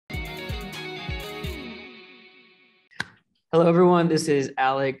Hello, everyone. This is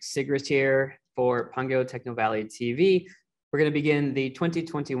Alex Sigrist here for Pangyo Techno Valley TV. We're going to begin the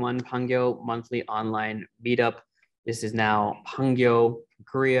 2021 Pangyo monthly online meetup. This is now Pangyo,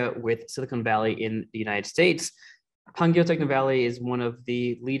 Korea with Silicon Valley in the United States. Pangyo Techno Valley is one of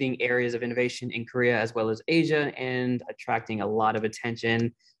the leading areas of innovation in Korea as well as Asia and attracting a lot of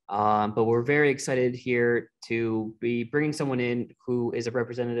attention. But we're very excited here to be bringing someone in who is a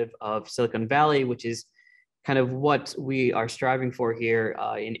representative of Silicon Valley, which is kind of what we are striving for here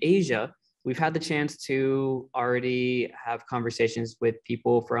in Asia. We've had the chance to already have conversations with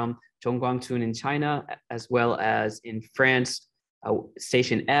people from Zhongguancun in China, as well as in France,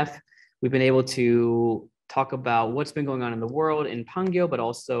 Station F. We've been able to talk about what's been going on in the world in Pangyo, but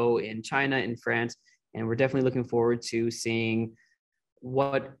also in China, in France. And we're definitely looking forward to seeing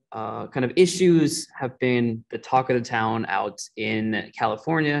what kind of issues have been the talk of the town out in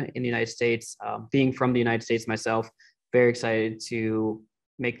California, in the United States. Being from the United States myself, very excited to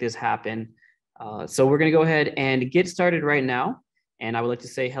make this happen. So we're going to go ahead and get started right now. And I would like to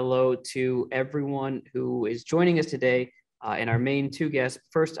say hello to everyone who is joining us today and our main two guests.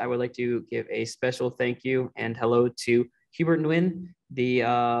 First, I would like to give a special thank you and hello to Hubert Nguyen, the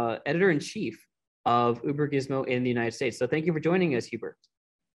editor-in-chief of Uber Gizmo in the United States. So thank you for joining us, Hubert.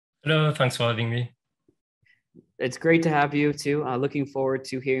 Hello, thanks for having me. It's great to have you too. Looking forward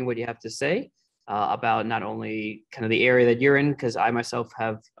to hearing what you have to say about not only kind of the area that you're in, because I myself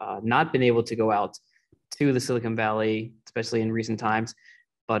have not been able to go out to the Silicon Valley, especially in recent times,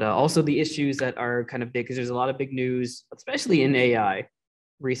 but also the issues that are kind of big, because there's a lot of big news, especially in AI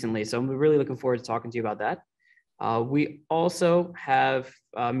recently. So I'm really looking forward to talking to you about that. We also have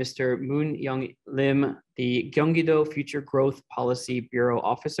Mr. Moon Young Lim, the Gyeonggi-do Future Growth Policy Bureau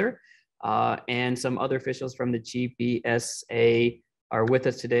Officer, and some other officials from the GBSA are with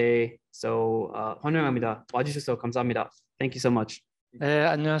us today. So 환영합니다. 와주셔서 감사합니다. Thank you so much. 네,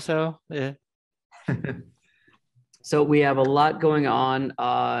 안녕하세요. 네. So we have a lot going on,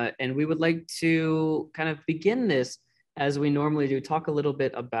 and we would like to kind of begin this as we normally do, talk a little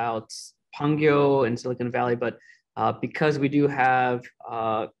bit about Pangyo and Silicon Valley, but because we do have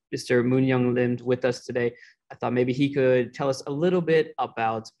Mr. Moon Young Lim with us today, I thought maybe he could tell us a little bit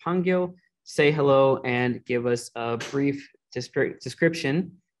about Pangyo, say hello, and give us a brief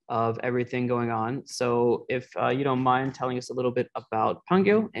description of everything going on. So if you don't mind telling us a little bit about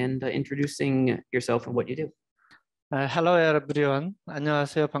Pangyo and introducing yourself and what you do. Hello everyone.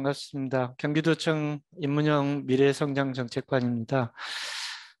 안녕하세요. 반갑습니다. 경기도청 임문영 미래성장정책관입니다.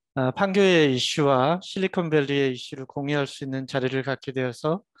 판교의 이슈와 실리콘밸리의 이슈를 공유할 수 있는 자리를 갖게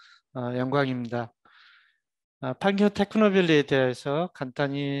되어서 영광입니다. 판교 테크노밸리에 대해서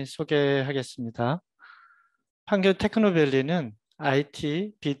간단히 소개하겠습니다. 판교 테크노밸리는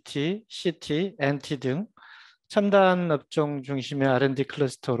IT, BT, CT, NT 등 첨단 업종 중심의 R&D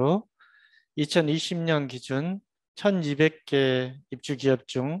클러스터로 2020년 기준 1200개 입주 기업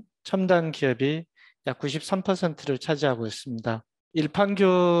중 첨단 기업이 약 93%를 차지하고 있습니다.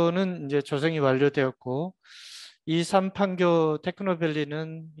 1판교는 이제 조성이 완료되었고 3판교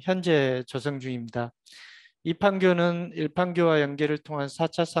테크노밸리는 현재 조성 중입니다. 2판교는 1판교와 연계를 통한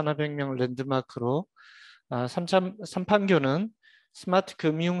 4차 산업혁명 랜드마크로 3판교는 스마트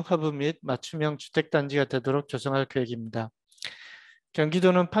금융 허브 및 맞춤형 주택단지가 되도록 조성할 계획입니다.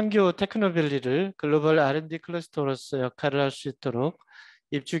 경기도는 판교 테크노밸리를 글로벌 R&D 클러스터로서 역할을 할 수 있도록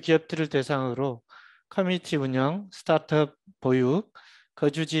입주 기업들을 대상으로 커뮤니티 운영, 스타트업 보육,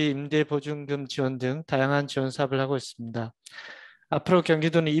 거주지 임대 보증금 지원 등 다양한 지원 사업을 하고 있습니다. 앞으로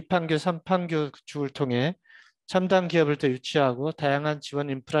경기도는 2판교, 3판교 구축을 통해 첨단 기업을 더 유치하고 다양한 지원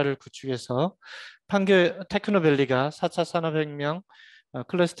인프라를 구축해서 판교 테크노밸리가 4차 산업혁명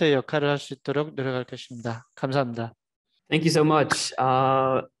클러스터의 역할을 할 수 있도록 노력할 것입니다. 감사합니다. Thank you so much.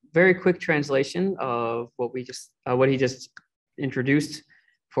 Very quick translation of what he just introduced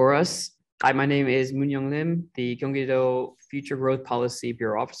for us. Hi, my name is Moon Young Lim, the Gyeonggi-do Future Growth Policy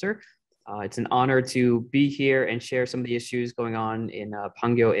Bureau Officer. It's an honor to be here and share some of the issues going on in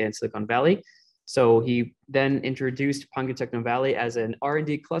Pangyo and Silicon Valley. So he then introduced Pangyo Techno Valley as an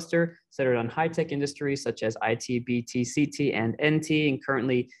R&D cluster centered on high-tech industries such as IT, BT, CT, and NT, and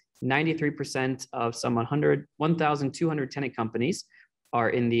currently 93% of some 1,200 tenant companies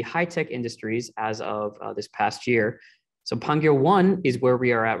are in the high-tech industries as of this past year. So Pangyo 1 is where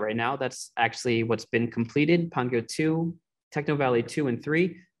we are at right now. That's actually what's been completed. Pangyo 2, Techno Valley 2 and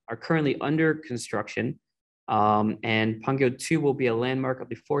 3 are currently under construction. And Pangyo 2 will be a landmark of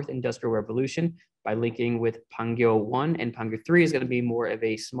the fourth industrial revolution by linking with Pangyo 1, and Pangyo 3 is going to be more of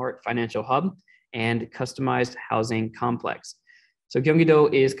a smart financial hub and customized housing complex. So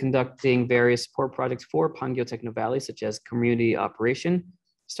Gyeonggi-do is conducting various support projects for Pangyo Techno Valley, such as community operation,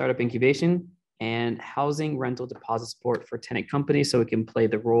 startup incubation, and housing rental deposit support for tenant companies, so it can play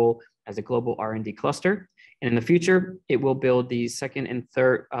the role as a global R&D cluster. And in the future, it will build the second and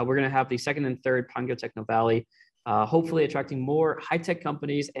third. We're going to have the second and third Pangyo Techno Valley, hopefully attracting more high-tech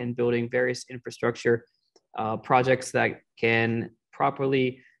companies and building various infrastructure projects that can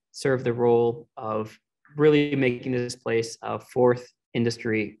properly serve the role of really making this place a fourth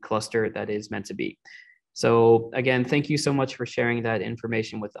industry cluster that is meant to be. So again, thank you so much for sharing that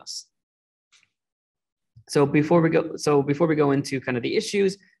information with us. So before we go into kind of the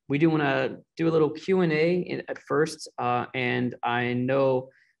issues, we do want to do a little Q&A at first, and I know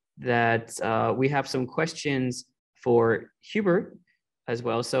that we have some questions for Hubert as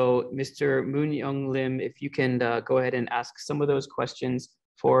well. So Mr. Moon Young Lim, if you can go ahead and ask some of those questions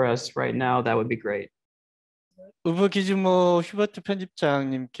for us right now, that would be great. 우버기즈모 휴버트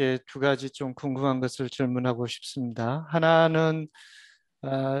편집장님께 두 가지 좀 궁금한 것을 질문하고 싶습니다. 하나는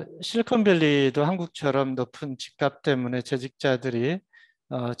실리콘밸리도 한국처럼 높은 집값 때문에 재직자들이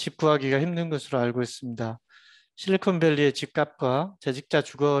집 구하기가 힘든 것으로 알고 있습니다. 실리콘밸리의 집값과 재직자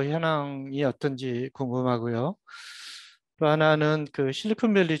주거 현황이 어떤지 궁금하고요. 또 하나는 그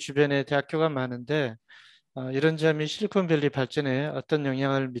실리콘밸리 주변에 대학교가 많은데 이런 점이 실리콘밸리 발전에 어떤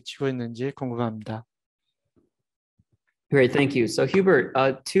영향을 미치고 있는지 궁금합니다. Great, thank you. So Hubert,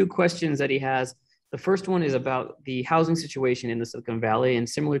 two questions that he has. The first one is about the housing situation in the Silicon Valley, and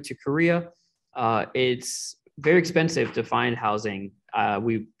similar to Korea, it's very expensive to find housing,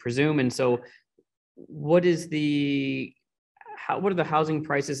 we presume. And so what are the housing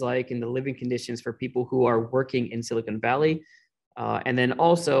prices like and the living conditions for people who are working in Silicon Valley? And then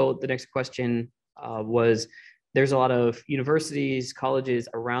also the next question was, there's a lot of universities, colleges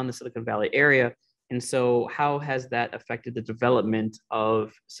around the Silicon Valley area. And so how has that affected the development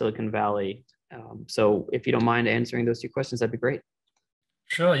of Silicon Valley? So if you don't mind answering those two questions, that'd be great.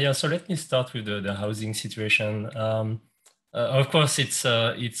 Sure, yeah, so let me start with the housing situation. Of course, it's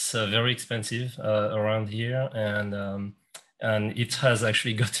very expensive around here, and it has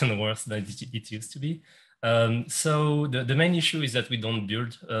actually gotten worse than it used to be. So the main issue is that we don't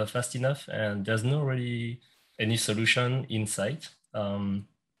build fast enough, and there's not really any solution in sight.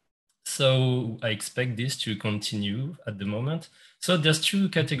 So I expect this to continue at the moment. So there's two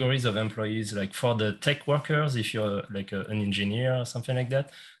categories of employees, like for the tech workers, if you're like an engineer or something like that,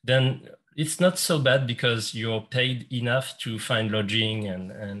 then it's not so bad because you're paid enough to find lodging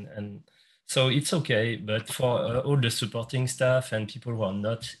and so it's okay. But for all the supporting staff and people who are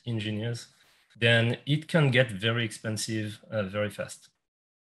not engineers, then it can get very expensive very fast.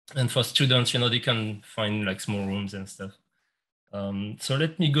 And for students, they can find like small rooms and stuff. So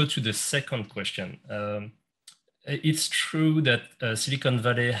let me go to the second question. It's true that Silicon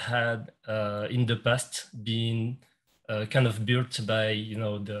Valley had in the past been kind of built by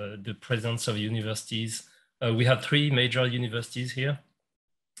the presence of universities. We have 3 major universities here,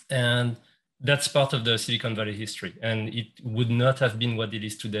 and that's part of the Silicon Valley history. And it would not have been what it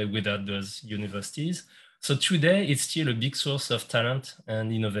is today without those universities. So today it's still a big source of talent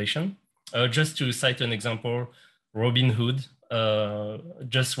and innovation. Just to cite an example, Robinhood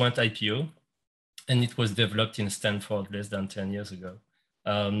just went IPO, and it was developed in Stanford less than 10 years ago.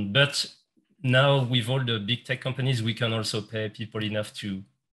 But now with all the big tech companies, we can also pay people enough to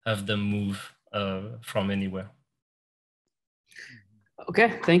have them move from anywhere.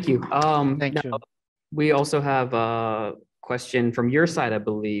 Okay, thank you. Thank you. We also have a question from your side, I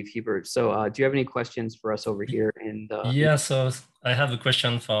believe, Hubert. So do you have any questions for us over here? Yeah, so I have a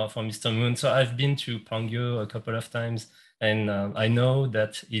question for Mr. Moon. So I've been to Pangyo a couple of times, and I know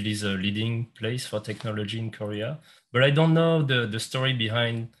that it is a leading place for technology in Korea, but I don't know the story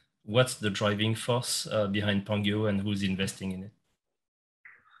behind what's the driving force behind Pangyo and who's investing in it.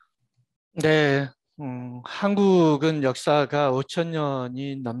 네, 한국은 역사가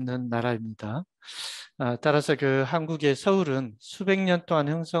 5,000년이 넘는 나라입니다. 따라서 그 한국의 서울은 수백 년 동안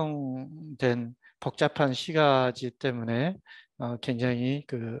형성된 복잡한 시가지 때문에 굉장히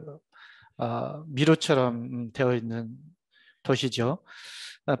미로처럼 되어 있는 도시죠.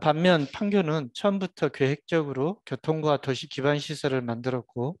 반면 판교는 처음부터 계획적으로 교통과 도시 기반 시설을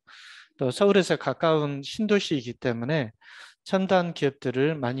만들었고 또 서울에서 가까운 신도시이기 때문에 첨단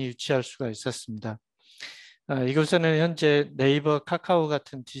기업들을 많이 유치할 수가 있었습니다. 이곳에는 현재 네이버, 카카오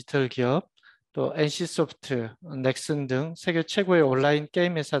같은 디지털 기업, 또 NC소프트, 넥슨 등 세계 최고의 온라인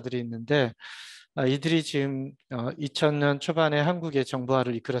게임 회사들이 있는데 이들이 지금 2000년 초반에 한국의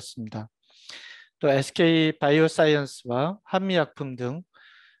정부화를 이끌었습니다. 또 SK 바이오사이언스와 한미약품 등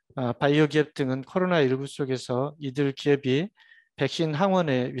바이오 기업 등은 코로나19 속에서 이들 기업이 백신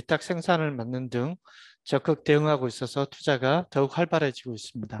항원의 위탁 생산을 맡는 등 적극 대응하고 있어서 투자가 더욱 활발해지고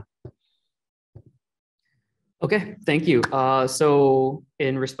있습니다. Okay, thank you. So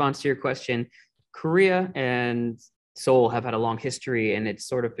in response to your question, Korea and Seoul have had a long history, and it's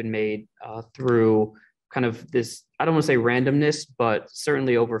sort of been made through kind of this, I don't want to say randomness, but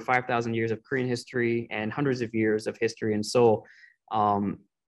certainly over 5,000 years of Korean history and hundreds of years of history in Seoul.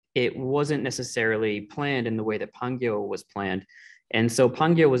 It wasn't necessarily planned in the way that Pangyo was planned. And so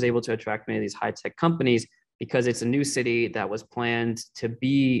Pangyo was able to attract many of these high-tech companies because it's a new city that was planned to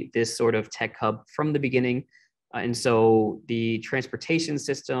be this sort of tech hub from the beginning. And so the transportation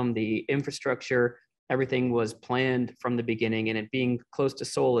system, the infrastructure, everything was planned from the beginning, and it being close to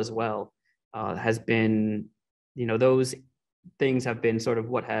Seoul as well has been, those things have been sort of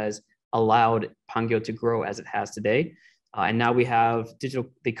what has allowed Pangyo to grow as it has today. And now we have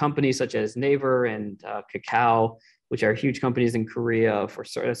the companies such as Naver and Kakao, which are huge companies in Korea for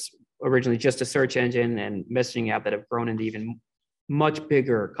originally just a search engine and messaging app that have grown into even much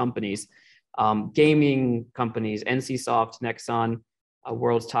bigger companies. Gaming companies, NCSoft, Nexon,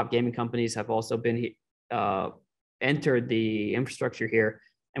 world's top gaming companies have also been entered the infrastructure here.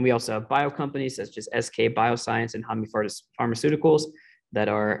 And we also have bio companies such as SK Bioscience and Hami Pharmaceuticals that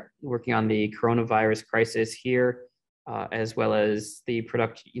are working on the coronavirus crisis here, as well as the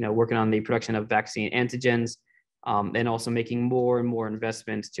working on the production of vaccine antigens, and also making more and more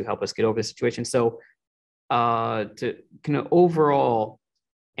investments to help us get over the situation. So to kind of overall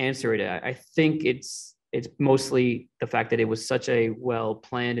answer it, I think it's mostly the fact that it was such a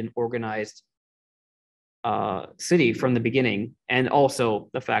well-planned and organized city from the beginning, and also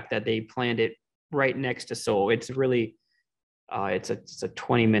the fact that they planned it right next to Seoul. It's really it's a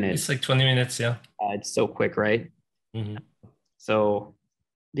 20 minutes. It's like 20 minutes, yeah. It's so quick, right? Mm-hmm. So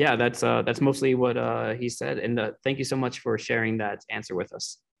yeah, that's mostly what he said, and thank you so much for sharing that answer with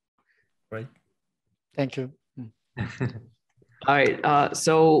us. Right. Thank you. All right,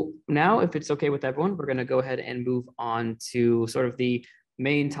 so now if it's okay with everyone, we're going to go ahead and move on to sort of the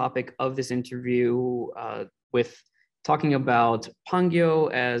main topic of this interview, with talking about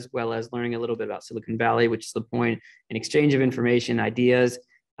Pangyo, as well as learning a little bit about Silicon Valley, which is the point, an exchange of information, ideas,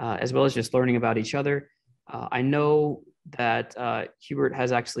 as well as just learning about each other. I know that Hubert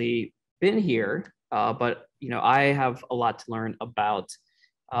has actually been here, but I have a lot to learn about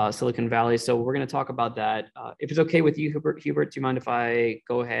Silicon Valley. So we're going to talk about that. If it's okay with you, Hubert, do you mind if I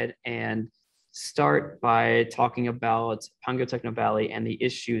go ahead and start by talking about Pangyo Techno Valley and the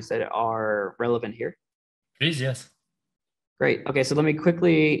issues that are relevant here? Please, yes. Great. Okay, so let me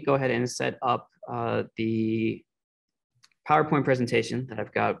quickly go ahead and set up the PowerPoint presentation that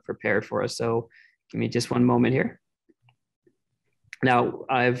I've got prepared for us. So give me just one moment here. Now,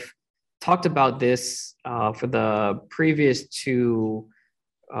 I've talked about this for the previous two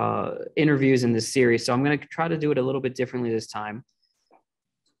interviews in this series, so I'm going to try to do it a little bit differently this time.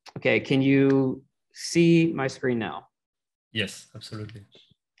 Okay, can you see my screen now? Yes, absolutely.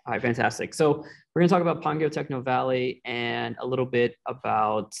 All right, fantastic. So we're going to talk about Pangyo Techno Valley and a little bit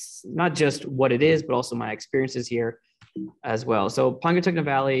about not just what it is, but also my experiences here as well. So Pangyo Techno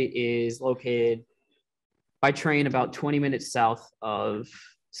Valley is located by train about 20 minutes south of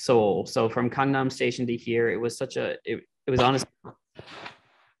Seoul. So from Gangnam Station to here, it was it was honestly,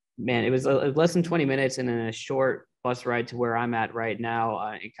 man, it was less than 20 minutes and then a short bus ride to where I'm at right now,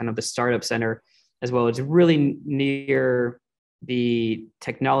 kind of the startup center as well. It's really near the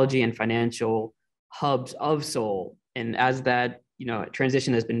technology and financial hubs of Seoul. And as that,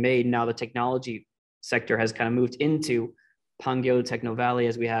 transition has been made, now the technology sector has kind of moved into Pangyo Techno Valley,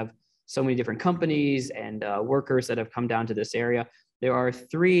 as we have so many different companies and workers that have come down to this area. There are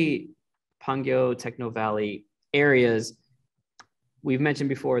 3 Pangyo Techno Valley areas. We've mentioned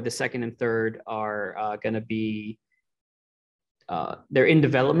before, the second and third are going to be, they're in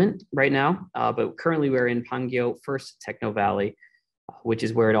development right now, but currently we're in Pangyo First Techno Valley, which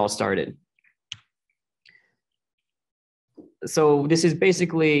is where it all started. So this is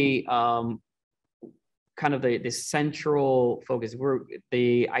basically kind of the central focus.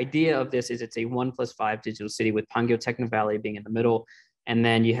 The idea of this is it's a 1+5 digital city, with Pangyo Techno Valley being in the middle. And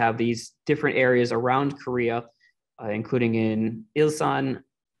then you have these different areas around Korea, including in Ilsan,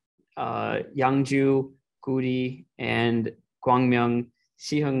 Yangju, Guri, and Gwangmyeong,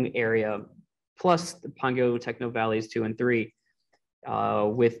 Sihung area, plus the Pangyo Techno Valleys 2 and 3.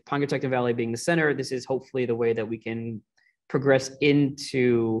 With Pangyo Techno Valley being the center, this is hopefully the way that we can progress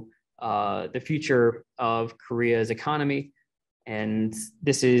into the future of Korea's economy. And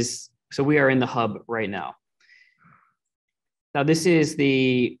so we are in the hub right now. Now, this is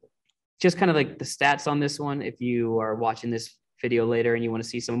just kind of like the stats on this one. If you are watching this video later and you want to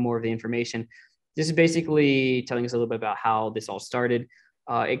see some more of the information, this is basically telling us a little bit about how this all started.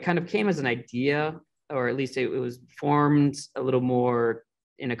 It kind of came as an idea, or at least it was formed a little more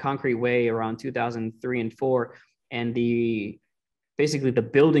in a concrete way around 2003 and 4. And basically the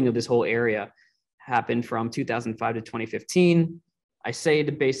building of this whole area happened from 2005 to 2015. I say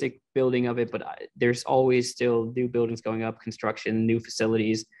the basic building of it, but there's always still new buildings going up, construction, new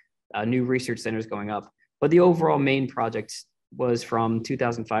facilities, new research centers going up. But the overall main project was from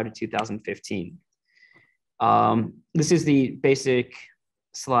 2005 to 2015. This is the basic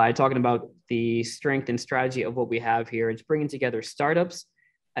slide talking about the strength and strategy of what we have here. It's bringing together startups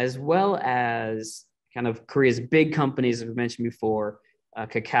as well as kind of Korea's big companies, as we mentioned before,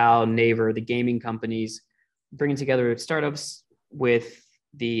 Kakao, Naver, the gaming companies, bringing together startups with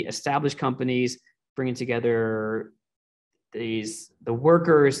the established companies, bringing together the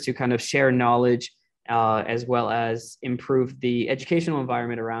workers to kind of share knowledge, as well as improve the educational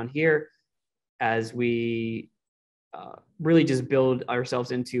environment around here as we really just build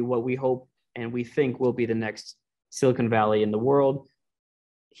ourselves into what we hope and we think will be the next Silicon Valley in the world,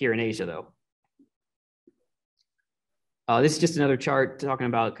 here in Asia though. This is just another chart talking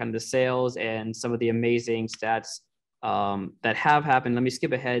about kind of the sales and some of the amazing stats that have happened. Let me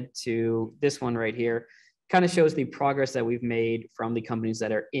skip ahead to this one right here. Kind of shows the progress that we've made from the companies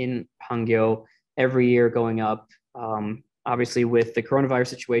that are in Pangyo every year going up. Obviously with the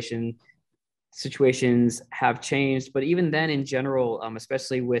coronavirus situations have changed, but even then in general,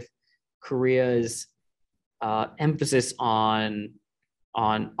 especially with Korea's emphasis on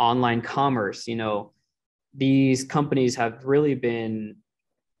online commerce, you know, these companies have really been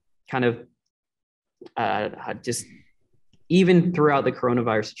kind of just even throughout the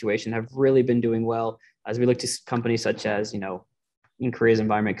coronavirus situation have really been doing well. As we look to companies such as, you know, in Korea's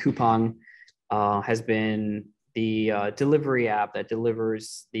environment, Coupang has been the delivery app that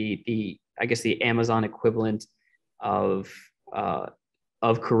delivers the I guess the Amazon equivalent of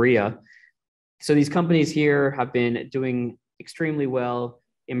Korea. So these companies here have been doing extremely well,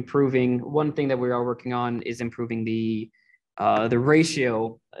 improving. One thing that we are working on is improving the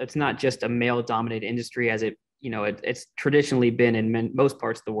ratio. It's not just a male-dominated industry as it's traditionally been in most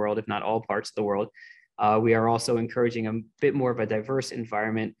parts of the world, if not all parts of the world. We are also encouraging a bit more of a diverse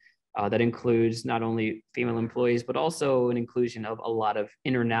environment that includes not only female employees, but also an inclusion of a lot of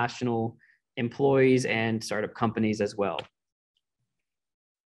international employees and startup companies as well.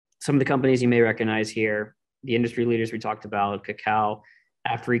 Some of the companies you may recognize here, the industry leaders we talked about, Kakao,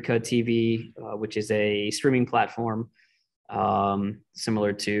 Africa TV, which is a streaming platform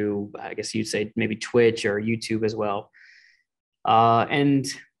similar to, I guess you'd say maybe Twitch or YouTube as well. And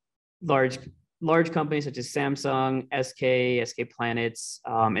large companies such as Samsung, SK Planets,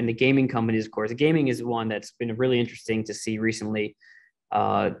 and the gaming companies, of course. The gaming is one that's been really interesting to see recently,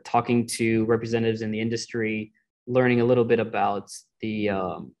 talking to representatives in the industry, learning a little bit about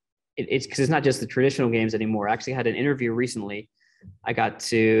it's because it's not just the traditional games anymore. I actually had an interview recently. I got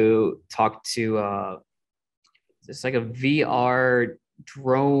to talk to it's like a VR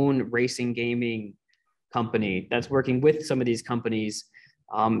drone racing gaming company that's working with some of these companies.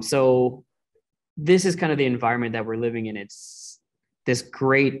 So this is kind of the environment that we're living in. It's this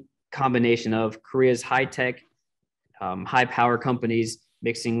great combination of Korea's high-tech, high-power companies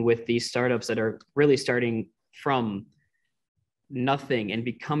mixing with these startups that are really starting from nothing and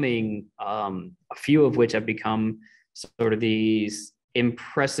becoming a few of which have become sort of these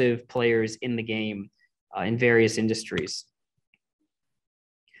impressive players in the game in various industries.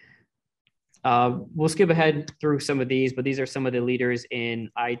 We'll skip ahead through some of these, but these are some of the leaders in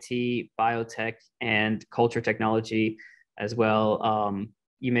IT, biotech, and culture technology as well.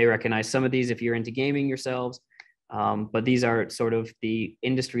 You may recognize some of these if you're into gaming yourselves, but these are sort of the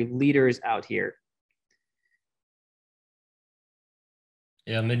industry leaders out here.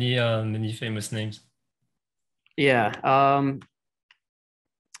 Yeah, many famous names. Yeah. I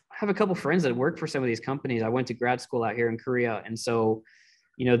have a couple friends that work for some of these companies. I went to grad school out here in Korea. And so,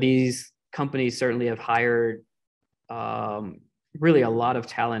 you know, these companies certainly have hired really a lot of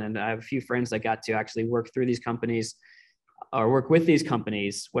talent. And I have a few friends that got to actually work through these companies or work with these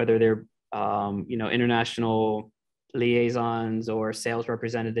companies, whether they're, international liaisons or sales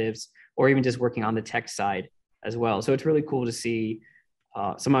representatives, or even just working on the tech side as well. So it's really cool to see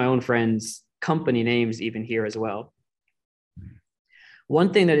some of my own friends' company names even here as well.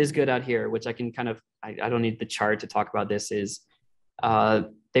 One thing that is good out here, which I can kind of, I don't need the chart to talk about this, is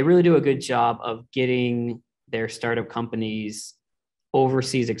they really do a good job of getting their startup companies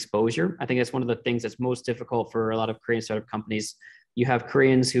overseas exposure. I think that's one of the things that's most difficult for a lot of Korean startup companies. You have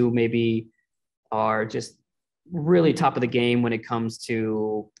Koreans who maybe are just really top of the game when it comes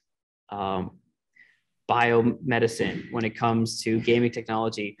to um, biomedicine, when it comes to gaming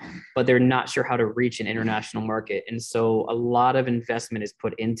technology, but they're not sure how to reach an international market. And so a lot of investment is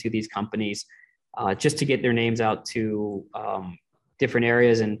put into these companies just to get their names out to different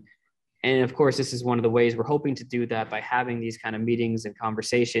areas. And of course, this is one of the ways we're hoping to do that by having these kind of meetings and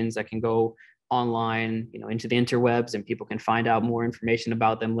conversations that can go online, into the interwebs, and people can find out more information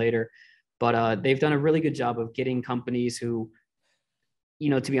about them later. But they've done a really good job of getting companies who,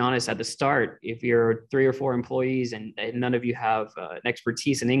 to be honest, at the start, if you're 3 or 4 employees and none of you have an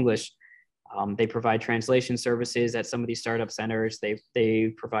expertise in English, they provide translation services at some of these startup centers.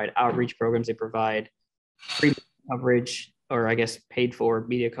 They provide outreach programs. They provide free coverage, or I guess paid for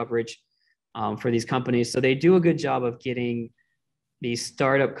media coverage for these companies. So they do a good job of getting these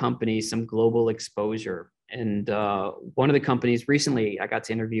startup companies some global exposure. And one of the companies recently I got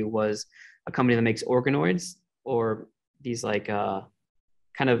to interview was a company that makes organoids, or these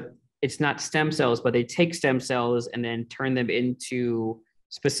kind of, it's not stem cells, but they take stem cells and then turn them into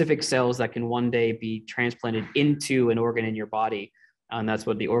specific cells that can one day be transplanted into an organ in your body. And that's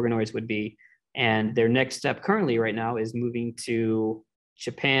what the organoids would be. And their next step currently right now is moving to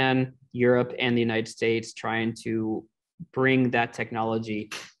Japan, Europe, and the United States, trying to bring that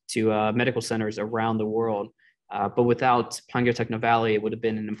technology to medical centers around the world. But without Pangyo Techno Valley, it would have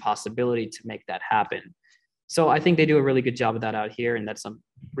been an impossibility to make that happen. So I think they do a really good job of that out here. And that's some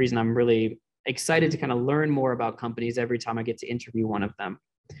reason I'm really excited to kind of learn more about companies every time I get to interview one of them.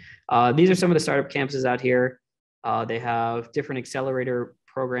 These are some of the startup campuses out here. They have different accelerator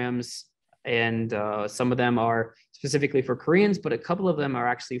programs, and some of them are specifically for Koreans, but a couple of them are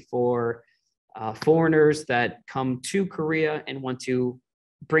actually for foreigners that come to Korea and want to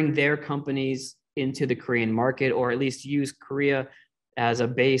bring their companies into the Korean market, or at least use Korea as a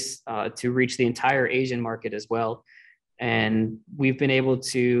base to reach the entire Asian market as well. And we've been able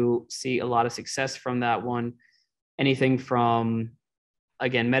to see a lot of success from that one. Anything from,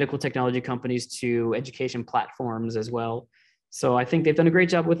 again, medical technology companies to education platforms as well. So I think they've done a great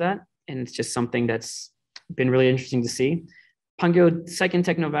job with that. And it's just something that's been really interesting to see. Pangyo Second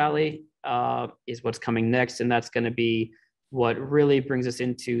Techno Valley is what's coming next. And that's going to be what really brings us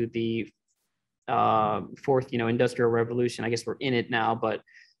into the fourth, industrial revolution. I guess we're in it now, but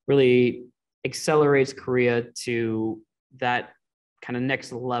really accelerates Korea to that kind of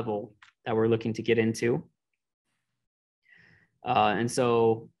next level that we're looking to get into. And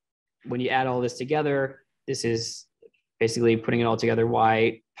so when you add all this together, this is basically putting it all together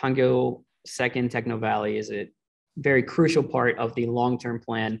why Pangyo Second Techno Valley is a very crucial part of the long-term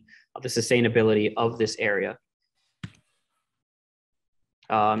plan of the sustainability of this area.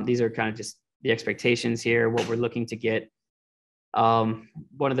 These are kind of just the expectations here, what we're looking to get. One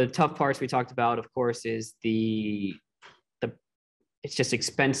of the tough parts we talked about, of course, is it's just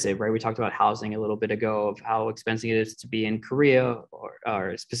expensive, right? We talked about housing a little bit ago, of how expensive it is to be in Korea,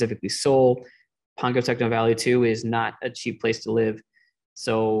 or specifically Seoul. Pangyo Techno Valley too is not a cheap place to live.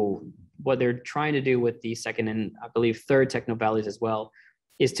 So what they're trying to do with the second and I believe third Techno Valleys as well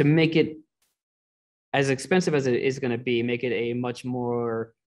is to make it as expensive as it is going to be, make it a much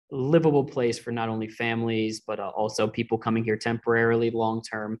more livable place for not only families, but also people coming here temporarily,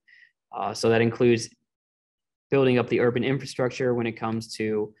 long-term. So that includes building up the urban infrastructure when it comes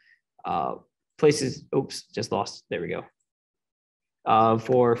to places, just lost, there we go.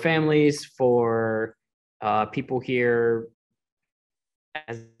 For families, for people here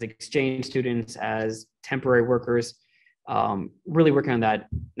as exchange students, as temporary workers, really working on that.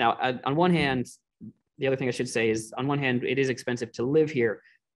 Now, on one hand, the other thing I should say is, on one hand, it is expensive to live here,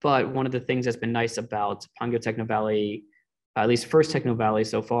 but one of the things that's been nice about Pangyo Techno Valley, at least first Techno Valley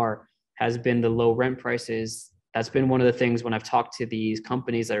so far, has been the low rent prices. That's been one of the things when I've talked to these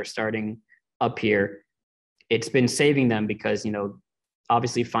companies that are starting up here, it's been saving them because,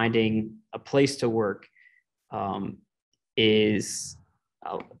 obviously finding a place to work is,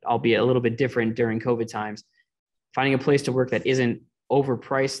 albeit a little bit different during COVID times. Finding a place to work that isn't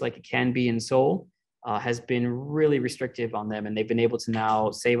overpriced like it can be in Seoul has been really restrictive on them, and they've been able to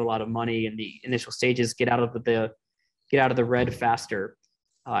now save a lot of money in the initial stages, get out of the red faster.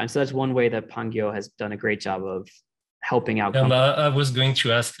 And so that's one way that Pangyo has done a great job of helping out. I was going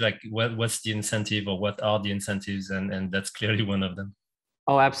to ask, what's the incentive, or what are the incentives, and that's clearly one of them.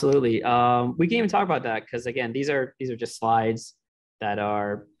 Oh, absolutely. We can even talk about that because, again, these are just slides that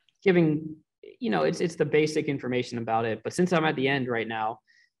are giving, it's the basic information about it. But since I'm at the end right now,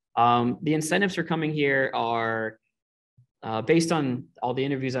 the incentives for coming here are based on all the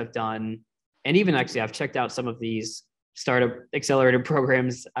interviews I've done, and even actually I've checked out some of these startup accelerator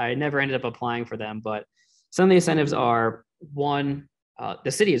programs. I never ended up applying for them, but some of the incentives are one,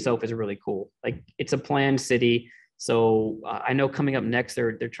 the city itself is really cool. Like it's a planned city. So I know coming up next,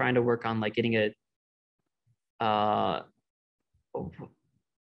 they're trying to work on like getting a, oh,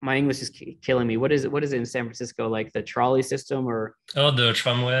 my English is killing me. What is it? What is it in San Francisco? Like the trolley system or the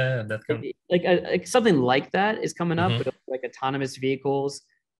tramway, that kind. Like something like that is coming up, Mhm. but like autonomous vehicles.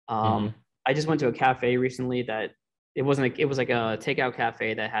 Mhm. I just went to a cafe recently that it wasn't like, it was like a takeout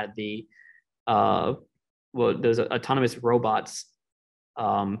cafe that had the well, those autonomous robots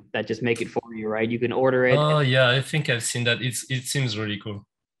that just make it for you, right? You can order it. Oh yeah, I think I've seen that. It seems really cool.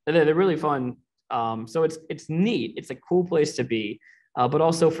 And they're really fun. So it's neat. It's a cool place to be. But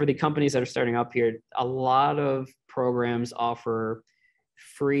also for the companies that are starting up here, a lot of programs offer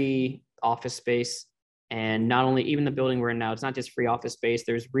free office space. And not only even the building we're in now, it's not just free office space.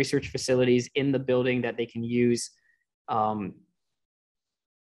 There's research facilities in the building that they can use. Um,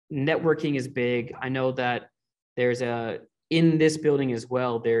 Networking is big. I know that there's in this building as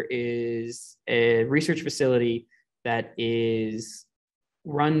well, there is a research facility that is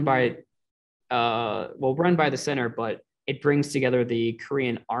run by run by the center, but it brings together the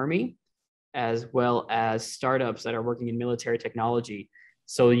Korean Army as well as startups that are working in military technology.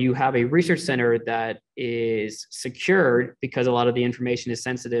 So you have a research center that is secured because a lot of the information is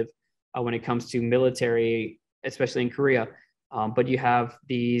sensitive when it comes to military, especially in Korea. But you have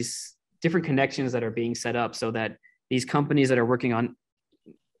these different connections that are being set up so that these companies that are working on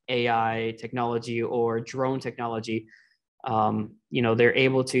AI technology or drone technology, they're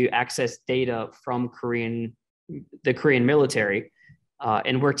able to access data from the Korean military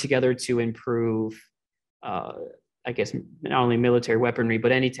and work together to improve, I guess, not only military weaponry,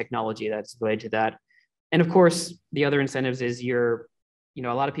 but any technology that's related to that. And of course, the other incentives is a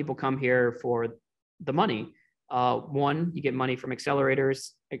lot of people come here for the money. One, you get money from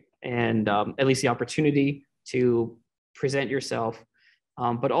accelerators and at least the opportunity to present yourself.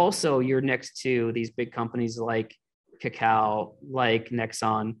 But also you're next to these big companies like Kakao, like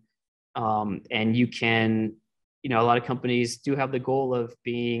Nexon, and you can, a lot of companies do have the goal of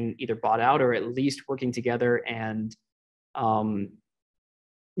being either bought out or at least working together and,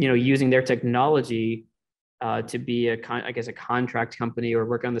 using their technology to be a contract company or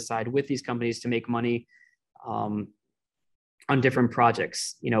work on the side with these companies to make money on different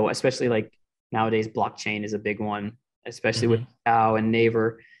projects, especially like nowadays, blockchain is a big one, especially with Kakao and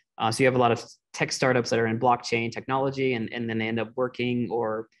Naver. So you have a lot of tech startups that are in blockchain technology and then they end up working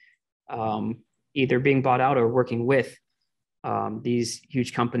or either being bought out or working with these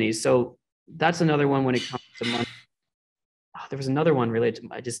huge companies. So that's another one when it comes to money. Oh, there was another one related to,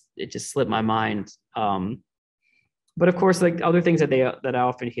 it just slipped my mind. But of course, like other things that I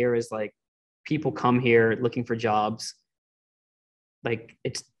often hear is like people come here looking for jobs. Like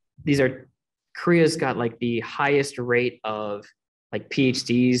Korea's got like the highest rate of like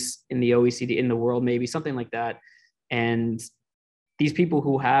PhDs in the OECD in the world, maybe something like that. And these people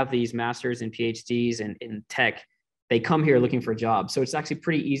who have these masters and PhDs in tech, they come here looking for jobs. So it's actually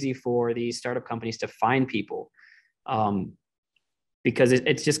pretty easy for these startup companies to find people because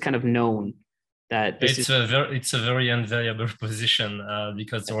it's just kind of known that it's a very enviable position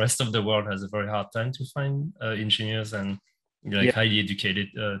because the rest of the world has a very hard time to find engineers and highly educated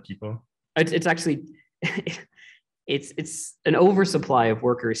people. It's actually it's an oversupply of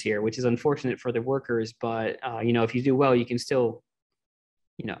workers here, which is unfortunate for the workers. But if you do well, you can still,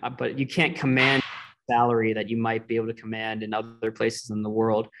 but you can't command salary that you might be able to command in other places in the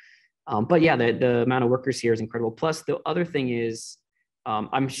world. But yeah, the amount of workers here is incredible. Plus, the other thing is,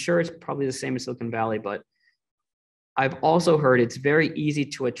 I'm sure it's probably the same as Silicon Valley, but I've also heard it's very easy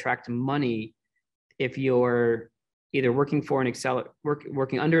to attract money if you're either working for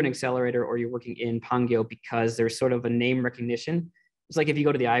working under an accelerator or you're working in Pangyo because there's sort of a name recognition. It's like if you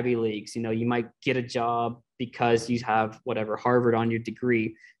go to the Ivy Leagues, you might get a job because you have whatever Harvard on your degree.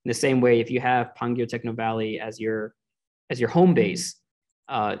 In the same way, if you have Pangyo Techno Valley as your home base,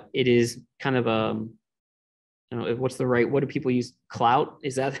 it is kind of what do people use? Clout?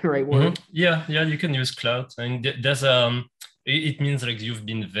 Is that the right word? Yeah, you can use clout. And there's it means like you've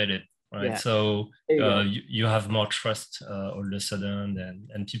been vetted, right? Yeah. So you have more trust all of a sudden,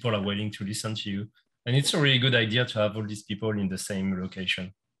 and people are willing to listen to you. And it's a really good idea to have all these people in the same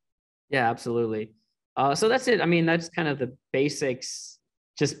location. Yeah, absolutely. So that's it. I mean, that's kind of the basics.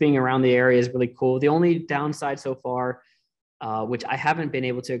 Just being around the area is really cool. The only downside so far, which I haven't been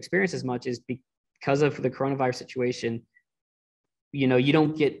able to experience as much, is because of the coronavirus situation. You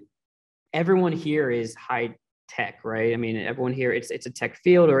don't get, everyone here is high tech, right? I mean, everyone here, it's a tech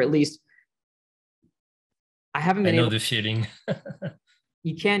field, or at least I haven't been able. I know the feeling.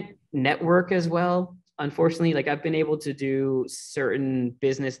 You can't network as well unfortunately, like I've been able to do certain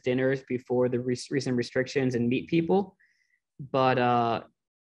business dinners before the recent restrictions and meet people, but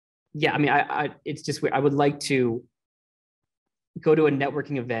yeah, I mean, it's just weird. I would like to go to a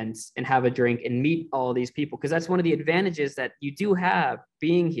networking event and have a drink and meet all these people, because that's one of the advantages that you do have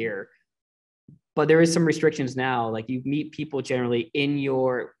being here. But there is some restrictions now. Like you meet people generally in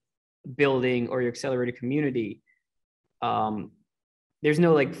your building or your accelerator community. There's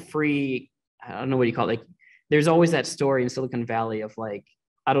no like free, I don't know what you call it. Like there's always that story in Silicon Valley of like,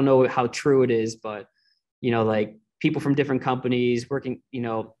 I don't know how true it is, but like people from different companies working,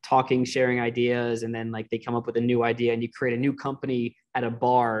 talking, sharing ideas, and then like they come up with a new idea and you create a new company at a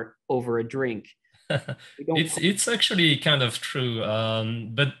bar over a drink. It's actually kind of true,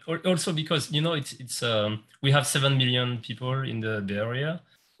 but also because it's we have 7 million people in the Bay Area,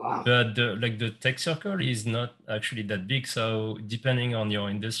 Wow. but the tech circle is not actually that big. So depending on your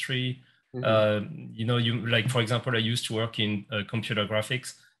industry, you like, for example, I used to work in computer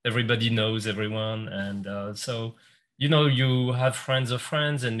graphics. Everybody knows everyone, and so you have friends of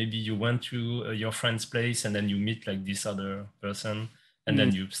friends, and maybe you went to your friend's place, and then you meet like this other person, and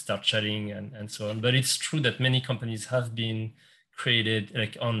then you start chatting and so on. But it's true that many companies have been created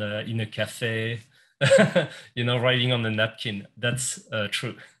like in a cafe, writing on a napkin. That's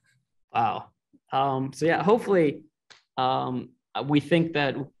true. Wow. So yeah, hopefully, we think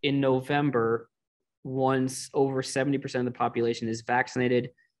that in November, once over 70% of the population is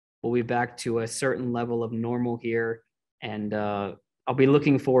vaccinated, we'll be back to a certain level of normal here. And I'll be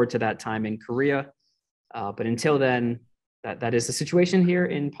looking forward to that time in Korea. But until then, that is the situation here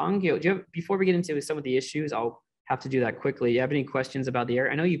in Pangyo. Before we get into some of the issues, I'll have to do that quickly. You have any questions about the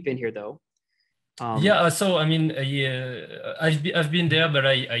area? I know you've been here though. Yeah, so I mean, yeah, I've been there, but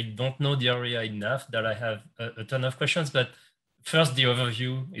I don't know the area enough that I have a ton of questions. But first, the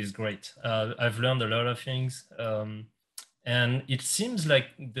overview is great. I've learned a lot of things, and it seems like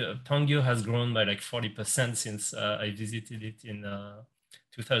the Pangyo has grown by like 40% since I visited it in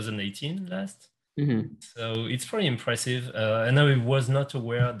 2018 last. So it's pretty impressive. And I was not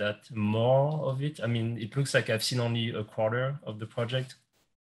aware that more of it. I mean, it looks like I've seen only a quarter of the project.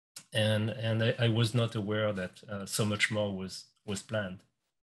 And I was not aware that so much more was planned.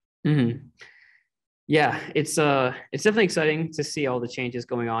 Yeah, it's definitely exciting to see all the changes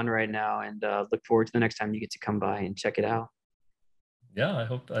going on right now, and look forward to the next time you get to come by and check it out. Yeah, I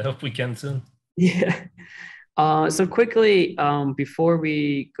hope we can soon. Yeah. So quickly, before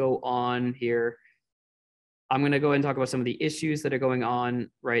we go on here, I'm going to go ahead and talk about some of the issues that are going on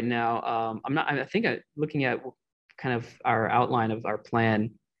right now. I think looking at kind of our outline of our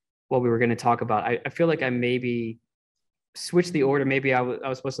plan, what we were going to talk about, I feel like I maybe switched the order. Maybe I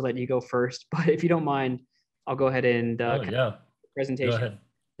was supposed to let you go first, but if you don't mind, I'll go ahead and presentation. Go ahead.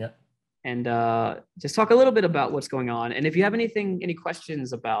 Yeah. And just talk a little bit about what's going on. And if you have any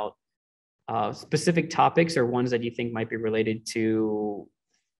questions about specific topics or ones that you think might be related to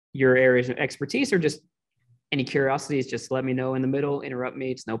your areas of expertise, or just any curiosities, just let me know in the middle, interrupt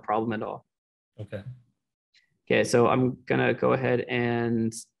me. It's no problem at all. Okay. Okay, so I'm gonna go ahead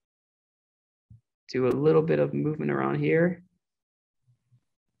and do a little bit of movement around here.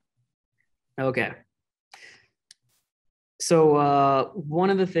 Okay. So one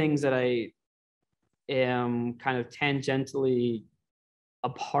of the things that I am kind of tangentially a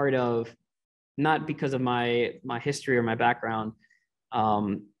part of, not because of my history or my background,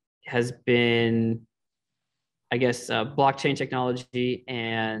 has been, I guess, blockchain technology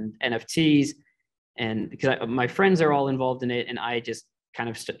and NFTs. And because my friends are all involved in it, and I just kind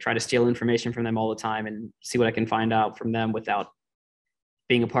of try to steal information from them all the time and see what I can find out from them without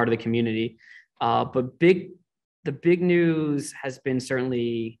being a part of the community. But the big news has been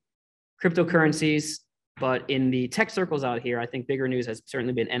certainly cryptocurrencies, but in the tech circles out here, I think bigger news has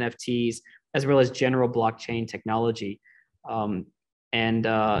certainly been NFTs, as well as general blockchain technology. So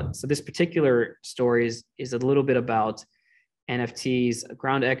this particular story is a little bit about NFTs.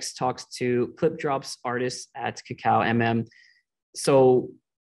 GroundX talks to ClipDrop's artists at Kakao MM. So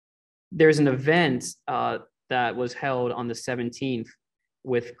there's an event that was held on the 17th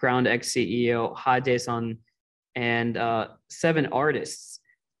with GroundX CEO Ha Jae-sun and 7 artists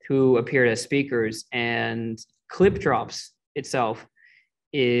who appeared as speakers. And ClipDrops itself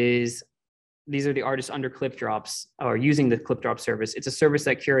these are the artists under ClipDrops, or using the ClipDrop service. It's a service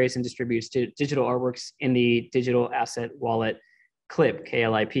that curates and distributes digital artworks in the digital asset wallet Clip,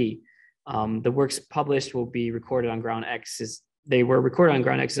 KLIP. The works published will be recorded on GroundX's. They were recorded on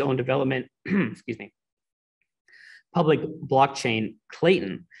GroundX's own development, excuse me, public blockchain,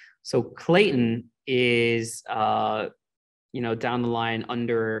 Clayton. So Clayton is, down the line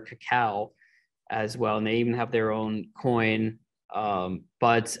under Kakao. as well, and they even have their own coin.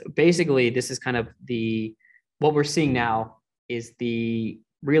 But basically, this is kind of what we're seeing now is the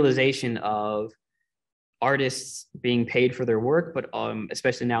realization of artists being paid for their work, but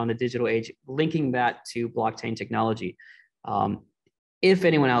especially now in the digital age, linking that to blockchain technology. If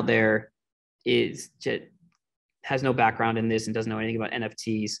anyone out there has no background in this and doesn't know anything about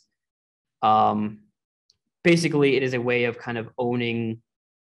NFTs, basically it is a way of kind of owning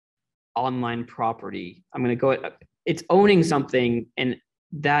online property. It's owning something, and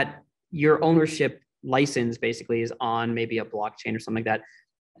that your ownership license basically is on maybe a blockchain or something like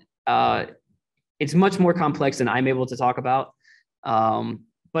that. It's much more complex than I'm able to talk about.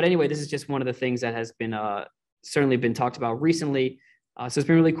 But anyway, this is just one of the things that has been certainly been talked about recently. So it's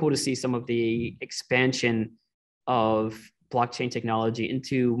been really cool to see some of the expansion of blockchain technology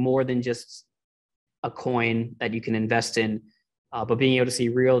into more than just a coin that you can invest in, but being able to see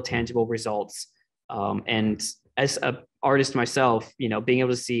real tangible results. And as an artist myself, being able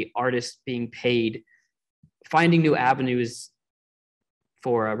to see artists being paid, finding new avenues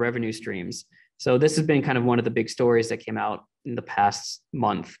for revenue streams. So this has been kind of one of the big stories that came out in the past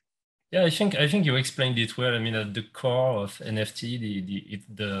month. Yeah, I think you explained it well. I mean, at the core of NFT,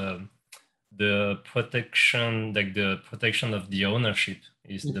 the protection, like the protection of the ownership,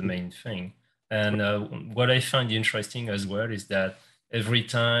 is the main thing. And what I find interesting as well is that every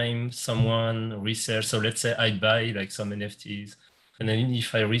time someone resells, so let's say I buy like some NFTs, and then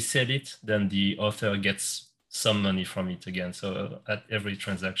if I resell it, then the author gets some money from it again. So at every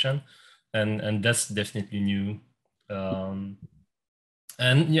transaction, and that's definitely new.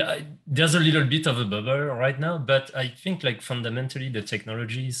 And yeah, there's a little bit of a bubble right now, but I think like fundamentally the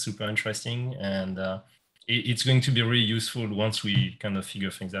technology is super interesting, and it's going to be really useful once we kind of figure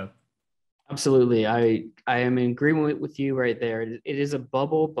things out. Absolutely. I am in agreement with you right there. It is a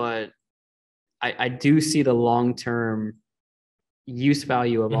bubble, but I do see the long-term use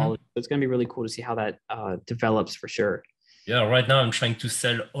value of all of it. So it's going to be really cool to see how that develops for sure. Yeah, right now I'm trying to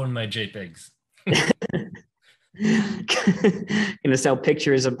sell all my JPEGs. Gonna sell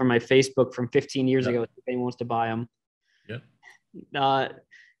pictures from my Facebook from 15 years ago if anyone wants to buy them. Yeah.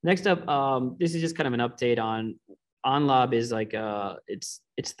 Next up, this is just kind of an update on OnLab. Is like it's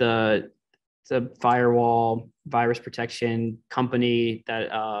a firewall virus protection company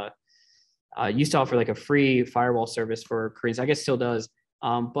that used to offer like a free firewall service for Koreans. I guess still does.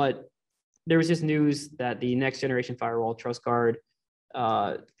 But there was just news that the next generation firewall, TrustGuard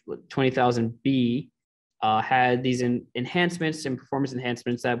 20,000B, had these enhancements and performance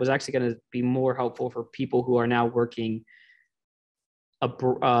enhancements that was actually going to be more helpful for people who are now working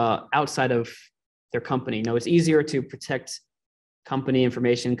outside of their company. It's easier to protect company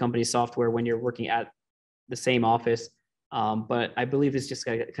information, company software when you're working at the same office. But I believe it's just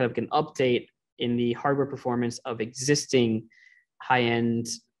kind of an update in the hardware performance of existing high-end,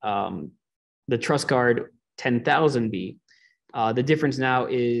 the TrustGuard 10,000B. The difference now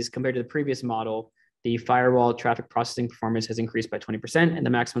is compared to the previous model, the firewall traffic processing performance has increased by 20%, and the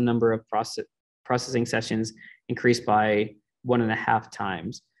maximum number of processing sessions increased by 1.5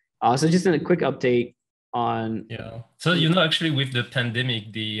 times. So just a quick update on. Yeah. So, actually with the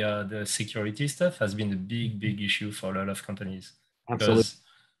pandemic, the security stuff has been a big issue for a lot of companies. Absolutely. Because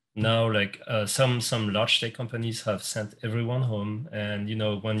now like some large tech companies have sent everyone home, and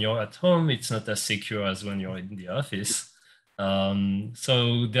when you're at home, it's not as secure as when you're in the office.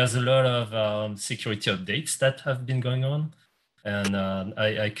 So there's a lot of security updates that have been going on, and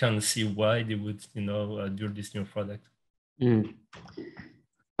I can see why they would do this new product.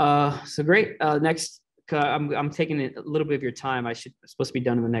 So great. Next, I'm taking a little bit of your time. Supposed to be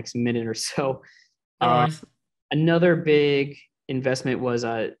done in the next minute or so. Another big investment was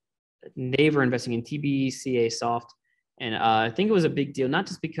Naver investing in TBCA Soft, and I think it was a big deal, not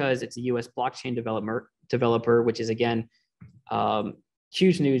just because it's a U.S. blockchain developer, which is again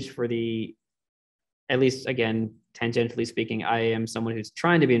huge news for at least again tangentially speaking, I am someone who's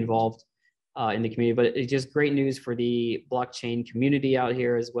trying to be involved in the community, but it's just great news for the blockchain community out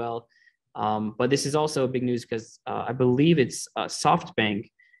here as well. But this is also big news because I believe it's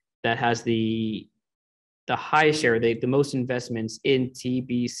SoftBank that has the highest share, the most investments in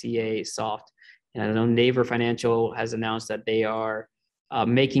TBCA Soft. And I know Naver Financial has announced that they are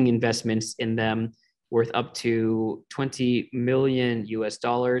making investments in them worth up to $20 million US.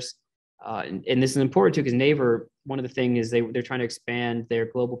 And this is important too, because Naver, one of the things is they're trying to expand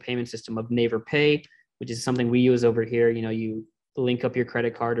their global payment system of Naver Pay, which is something we use over here. You link up your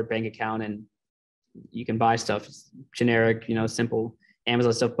credit card or bank account and you can buy stuff. It's generic, simple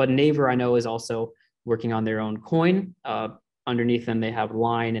Amazon stuff. But Naver, I know, is also working on their own coin underneath them, they have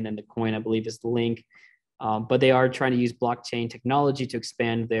Line, and then the coin, I believe, is the Link. But they are trying to use blockchain technology to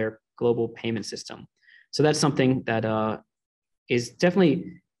expand their global payment system. So that's something that is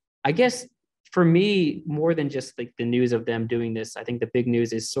definitely, I guess, for me, more than just like the news of them doing this. I think the big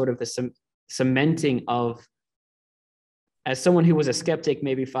news is sort of the cementing of, as someone who was a skeptic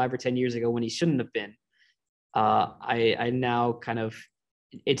maybe 5 or 10 years ago when he shouldn't have been, I now kind of,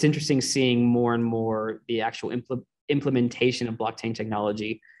 it's interesting seeing more and more the actual implementation of blockchain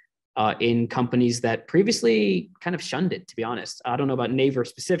technology in companies that previously kind of shunned it, to be honest. I don't know about Naver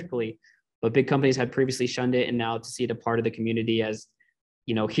specifically, but big companies had previously shunned it, and now to see it a part of the community as,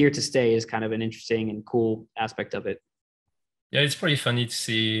 you know, here to stay is kind of an interesting and cool aspect of it. Yeah, it's pretty funny to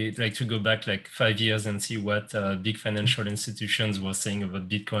see, like, to go back like 5 years and see what big financial institutions were saying about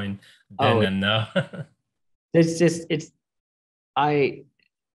Bitcoin then and now. It's just, I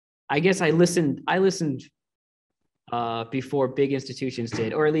guess I listened before big institutions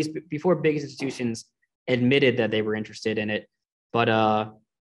did, or at least before big institutions admitted that they were interested in it. But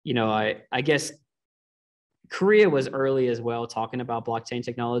you know, I guess Korea was early as well talking about blockchain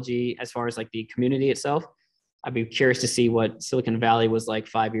technology as far as like the community itself. I'd be curious to see what Silicon Valley was like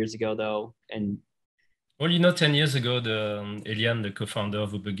 5 years ago, though. And well, you know, 10 years ago, Elian, the co-founder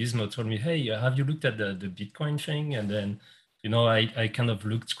of Ubegizmo, told me, "Hey, have you looked at the Bitcoin thing?" And then, you know, I kind of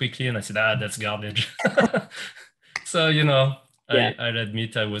looked quickly and I said, that's garbage. So, you know, yeah. I'll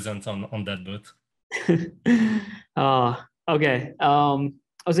admit I wasn't on that boat. Okay.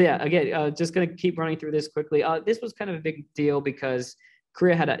 So yeah, again, just gonna keep running through this quickly. This was kind of a big deal because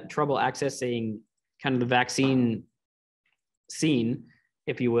Korea had trouble accessing kind of the vaccine scene,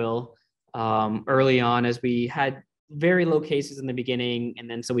 if you will, early on, as we had very low cases in the beginning, and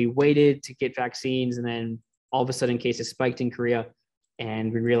then so we waited to get vaccines, and then all of a sudden cases spiked in Korea,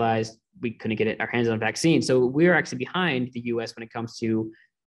 and we realized we couldn't get our hands on vaccines. So we're actually behind the US when it comes to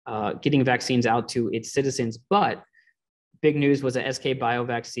getting vaccines out to its citizens. But big news was that SK Bio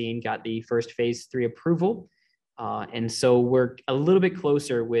vaccine got the first phase 3 approval. And so we're a little bit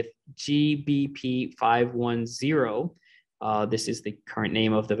closer with GBP 510. This is the current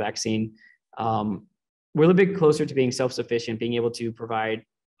name of the vaccine. We're a little bit closer to being self-sufficient, being able to provide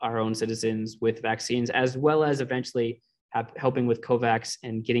our own citizens with vaccines, as well as eventually helping with COVAX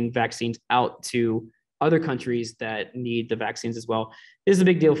and getting vaccines out to other countries that need the vaccines as well. This is a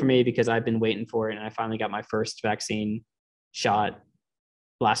big deal for me because I've been waiting for it, and I finally got my first vaccine shot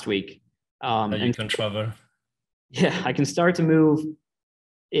last week. You can travel. Yeah, I can start to move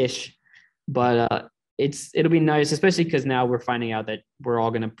ish, but it'll be nice, especially because now we're finding out that we're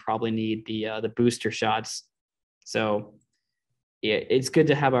all going to probably need the booster shots. So yeah, it's good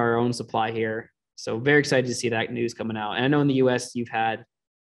to have our own supply here. So very excited to see that news coming out. And I know in the US,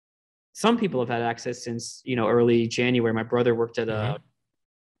 some people have had access since, you know, early January. My brother worked at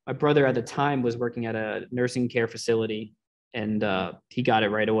my brother at the time was working at a nursing care facility, and he got it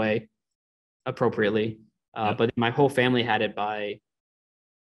right away appropriately. But my whole family had it by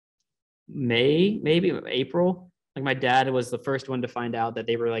May, maybe April. Like my dad was the first one to find out that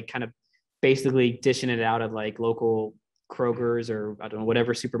they were like kind of basically dishing it out at like local Kroger's or I don't know,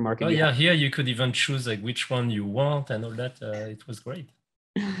 whatever supermarket. Oh yeah, here you could even choose like which one you want and all that. It was great.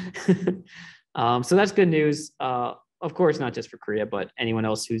 So that's good news. Of course, not just for Korea, but anyone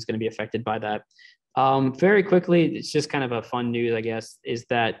else who's going to be affected by that. Very quickly, it's just kind of a fun news, I guess, is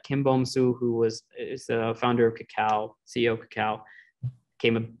that Kim Bom-soo, who is the founder of Kakao, CEO of Kakao,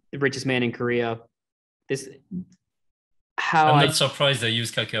 became the richest man in Korea. I'm not surprised I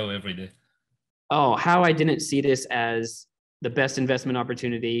use Kakao every day. Oh, how I didn't see this as the best investment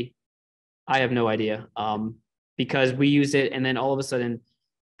opportunity, I have no idea. Because we use it, and then all of a sudden,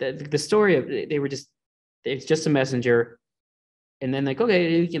 the story of it's just a messenger, and then like,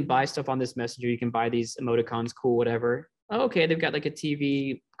 okay, you can buy stuff on this messenger, you can buy these emoticons, cool, whatever. Oh, okay, they've got like a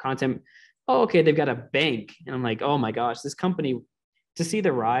TV content. Oh, okay, they've got a bank, and I'm like, oh my gosh, this company. To see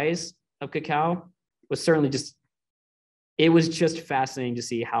the rise of Kakao was certainly it was just fascinating to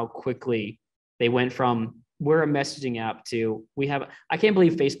see how quickly they went from we're a messaging app to I can't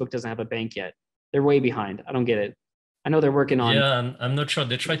believe Facebook doesn't have a bank yet. They're way behind. I don't get it. I know they're working on. Yeah, I'm not sure.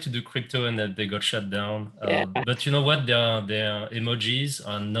 They tried to do crypto and that they got shut down. Yeah. But you know what? Their emojis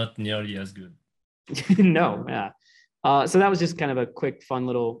are not nearly as good. No, yeah. So that was just kind of a quick, fun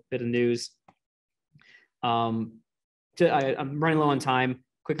little bit of news. I'm running low on time.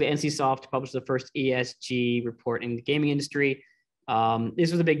 Quickly, NCSoft published the first ESG report in the gaming industry.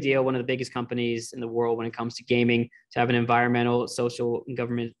 This was a big deal. One of the biggest companies in the world when it comes to gaming to have an environmental, social, and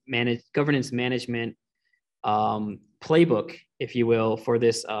governance management playbook, if you will, for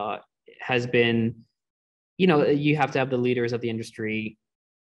this has been, you have to have the leaders of the industry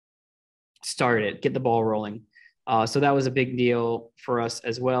start it, get the ball rolling. So that was a big deal for us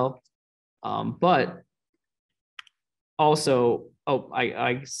as well. But also,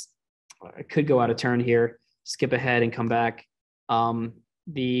 I could go out of turn here, skip ahead and come back.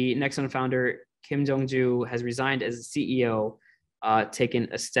 The Nexon founder, Kim Jong-ju, has resigned as the CEO, taken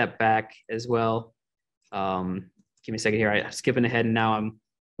a step back as well. Give me a second here. I'm skipping ahead, and now I'm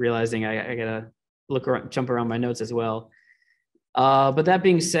realizing I gotta jump around my notes as well. But that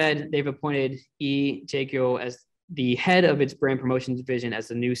being said, they've appointed Lee Jae-kyo as the head of its brand promotion division as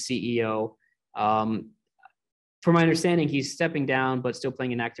the new CEO. From my understanding, he's stepping down, but still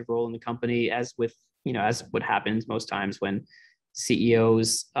playing an active role in the company, as with, as what happens most times when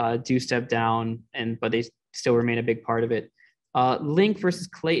CEOs do step down, but they still remain a big part of it. Link versus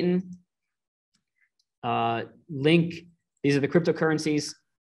Clayton. Link, these are the cryptocurrencies,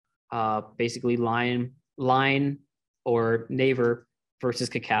 basically Line or Naver versus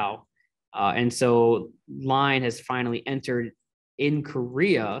Kakao. And so Line has finally entered in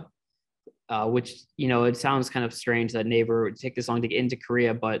Korea, which, it sounds kind of strange that Naver would take this long to get into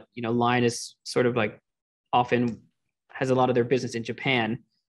Korea, but, Line is sort of like often has a lot of their business in Japan.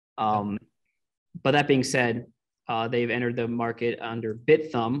 But that being said, they've entered the market under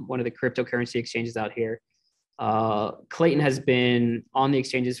BitThumb, one of the cryptocurrency exchanges out here. Clayton has been on the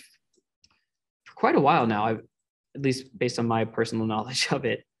exchanges for quite a while now, at least based on my personal knowledge of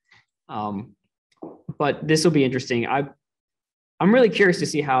it. But this will be interesting. I'm really curious to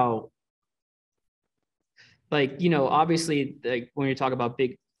see how, obviously, when you talk about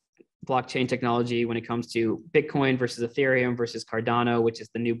big blockchain technology, when it comes to Bitcoin versus Ethereum versus Cardano, which is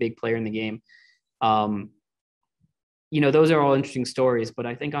the new big player in the game, those are all interesting stories. But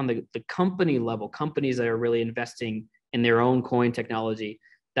I think on the company level, companies that are really investing in their own coin technology,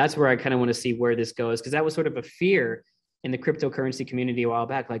 that's where I kind of want to see where this goes, because that was sort of a fear in the cryptocurrency community a while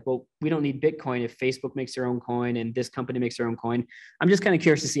back. Like, well, we don't need Bitcoin if Facebook makes their own coin and this company makes their own coin. I'm just kind of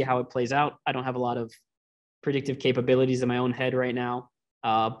curious to see how it plays out. I don't have a lot of predictive capabilities in my own head right now,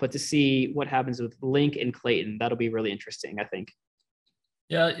 but to see what happens with Link and Clayton, that'll be really interesting, I think.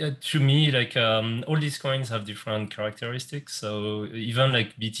 Yeah, to me, all these coins have different characteristics. So even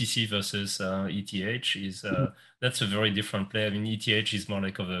like BTC versus ETH is that's a very different play. I mean, ETH is more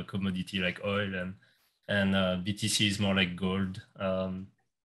like of a commodity like oil, and BTC is more like gold. And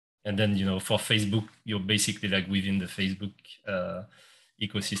then for Facebook, you're basically like within the Facebook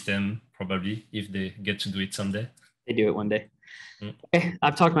ecosystem, probably, if they get to do it someday. They do it one day. Okay,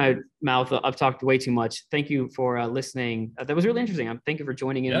 I've talked my mouth. I've talked way too much. Thank you for listening. That was really interesting. Thank you for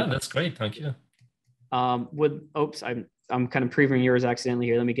joining in. Yeah, that's great. Thank you. I'm kind of previewing yours accidentally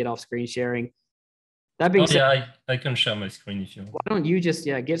here. Let me get off screen sharing. That being said, yeah, I can share my screen if you want. Why don't you just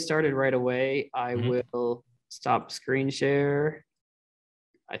get started right away? I will stop screen share.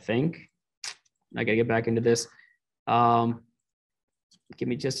 I think I gotta get back into this. Give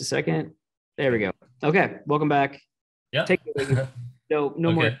me just a second. There we go. Okay, welcome back. Yeah. Take it away. No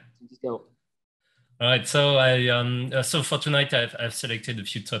okay. More. Just go. All right. So so for tonight, I've selected a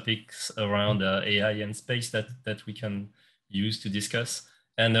few topics around AI and space that we can use to discuss.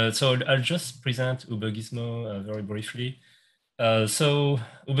 And so I'll just present Ubergizmo very briefly. So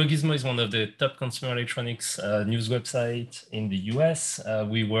Ubergizmo is one of the top consumer electronics news websites in the US.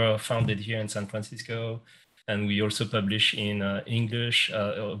 We were founded here in San Francisco. And we also publish in English,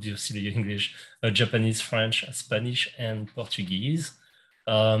 obviously English, Japanese, French, Spanish, and Portuguese.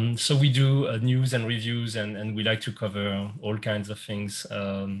 So we do news and reviews, and we like to cover all kinds of things,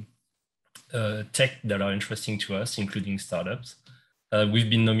 tech that are interesting to us, including startups. We've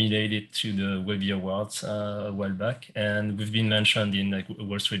been nominated to the Webby Awards a while back, and we've been mentioned in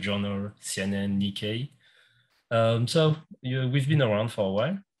Wall Street Journal, CNN, Nikkei. So we've been around for a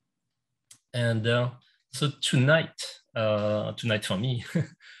while. And so tonight for me,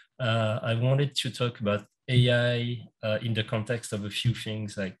 I wanted to talk about AI in the context of a few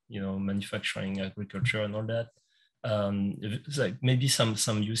things like manufacturing, agriculture, and all that. Like maybe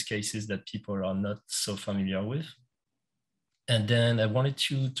some use cases that people are not so familiar with. And then I wanted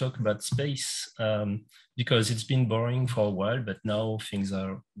to talk about space because it's been boring for a while, but now things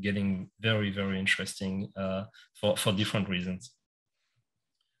are getting very, very interesting for different reasons.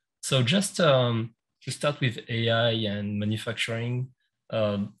 So just to start with AI and manufacturing,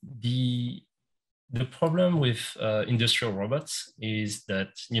 the problem with industrial robots is that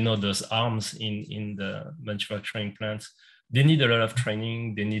those arms in the manufacturing plants, they need a lot of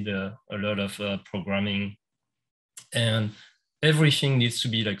training, they need a lot of programming, and everything needs to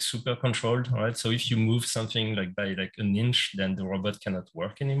be like super controlled, right? So if you move something like by like an inch, then the robot cannot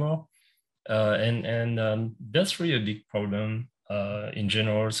work anymore. And that's really a big problem in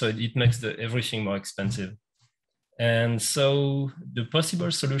general. So it makes everything more expensive. And so the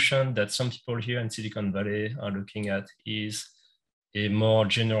possible solution that some people here in Silicon Valley are looking at is a more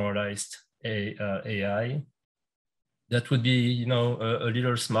generalized AI that would be, a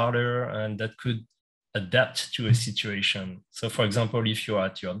little smarter and that could adapt to a situation. So for example, if you're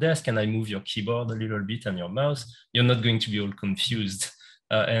at your desk and I move your keyboard a little bit and your mouse, you're not going to be all confused.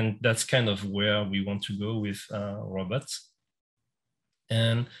 And that's kind of where we want to go with robots.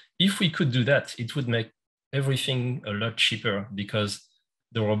 And if we could do that, it would make everything a lot cheaper because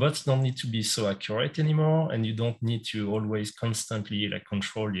the robots don't need to be so accurate anymore, and you don't need to always constantly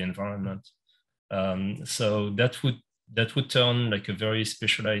control the environment. So that would turn like a very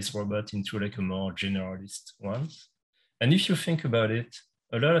specialized robot into like a more generalist one. And if you think about it,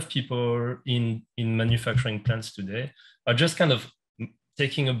 a lot of people in manufacturing plants today are just kind of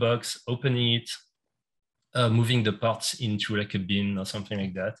taking a box, opening it, moving the parts into like a bin or something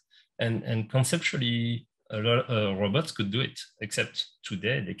like that. And conceptually, a lot of robots could do it, except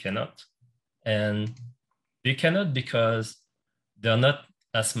today they cannot. And they cannot because they're not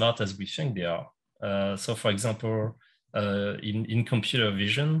as smart as we think they are. So for example, in computer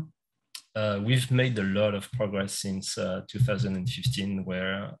vision, we've made a lot of progress since 2015,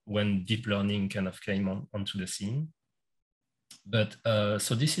 when deep learning kind of came onto the scene. But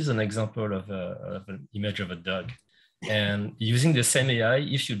so this is an example of an image of a dog. And using the same AI,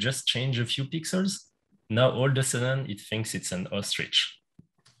 if you just change a few pixels, now all of a sudden it thinks it's an ostrich.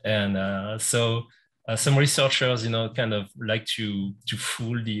 And so some researchers, kind of like to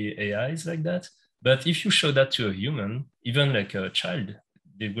fool the AIs like that. But if you show that to a human, even like a child,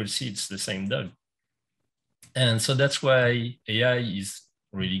 they will see it's the same dog. And so that's why AI is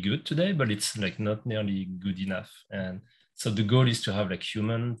really good today, but it's like not nearly good enough. And so the goal is to have like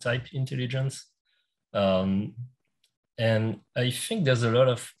human type intelligence. And I think there's a lot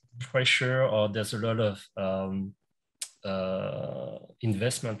of pressure, or there's a lot of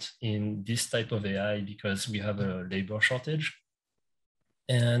investment in this type of AI because we have a labor shortage.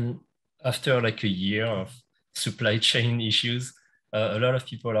 And after like a year of supply chain issues, a lot of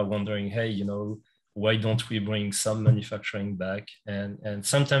people are wondering, hey, why don't we bring some manufacturing back? And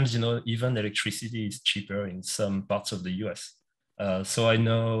sometimes, even electricity is cheaper in some parts of the US. So I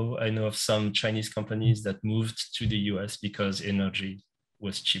know of some Chinese companies that moved to the US because energy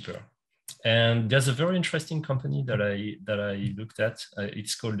was cheaper. And there's a very interesting company that I looked at.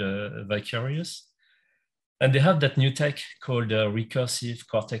 It's called Vicarious. And they have that new tech called recursive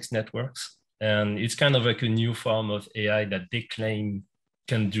cortex networks. And it's kind of like a new form of AI that they claim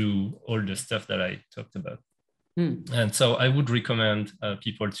can do all the stuff that I talked about. And so I would recommend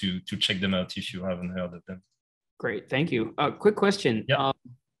people to check them out if you haven't heard of them. Great, thank you. Quick question. Yeah.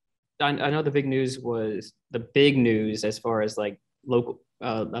 I know the big news was as far as like local,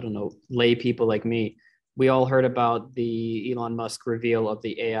 I don't know, lay people like me. We all heard about the Elon Musk reveal of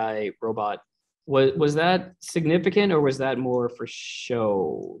the AI robot. Was that significant, or was that more for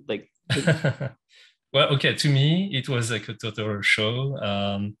show? Like, well, okay, to me, it was like a total show.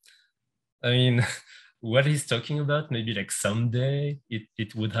 I mean, what he's talking about, maybe like someday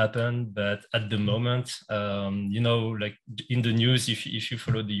it would happen, but at the moment, like in the news, if you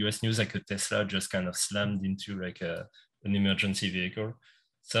follow the US news, like a Tesla just kind of slammed into like an emergency vehicle.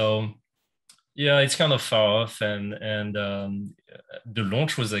 So yeah, it's kind of far off, and the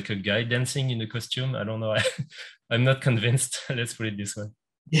launch was like a guy dancing in a costume. I don't know. I'm not convinced. Let's put it this way.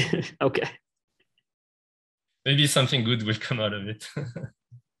 Okay. Maybe something good will come out of it.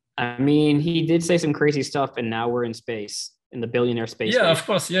 I mean, he did say some crazy stuff, and now we're in space, in the billionaire space. Yeah, of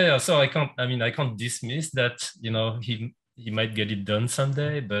course. Yeah. So I can't dismiss that. He might get it done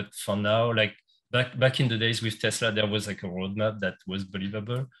someday, but for now, like back in the days with Tesla, there was like a roadmap that was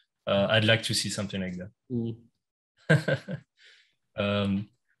believable. I'd like to see something like that.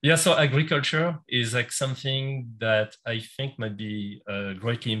 Yeah, so agriculture is like something that I think might be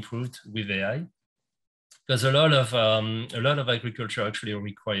greatly improved with AI, because a lot of agriculture actually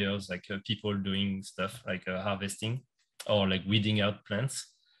requires like people doing stuff like harvesting or like weeding out plants.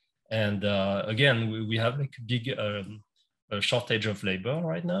 And again, we have like a big a shortage of labor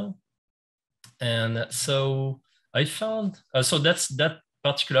right now. And so I found, so that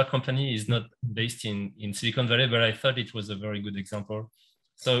particular company is not based in Silicon Valley, but I thought it was a very good example.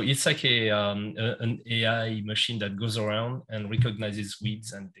 So it's like an AI machine that goes around and recognizes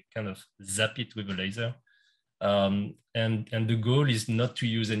weeds, and they kind of zap it with a laser. And the goal is not to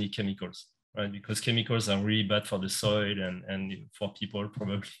use any chemicals, right? Because chemicals are really bad for the soil and for people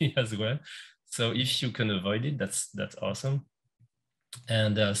probably as well. So if you can avoid it, that's awesome.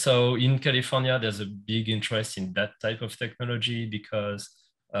 And so in California, there's a big interest in that type of technology because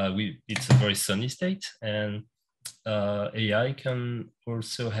it's a very sunny state, and AI can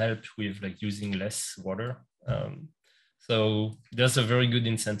also help with like using less water. So there's a very good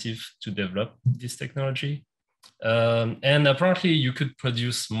incentive to develop this technology. And apparently you could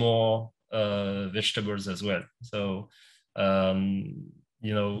produce more vegetables as well. So,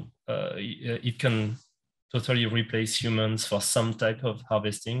 it can totally replace humans for some type of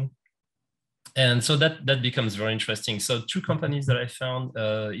harvesting. And so that becomes very interesting. So two companies that I found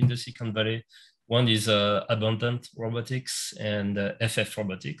in the Silicon Valley, one is Abundant Robotics and FF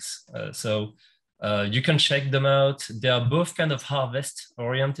Robotics. So you can check them out. They are both kind of harvest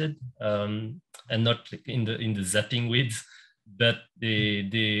oriented and not in the zapping weeds, but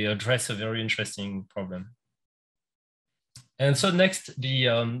they address a very interesting problem. And so next,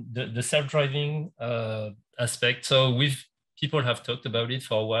 the self-driving aspect. So people have talked about it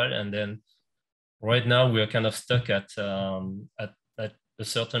for a while, and then right now we're kind of stuck at a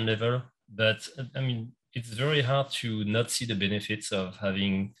certain level. But I mean, it's very hard to not see the benefits of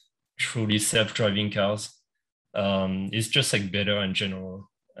having truly self-driving cars. It's just like better in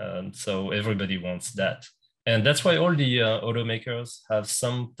general. So everybody wants that. And that's why all the automakers have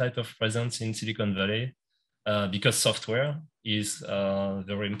some type of presence in Silicon Valley because software is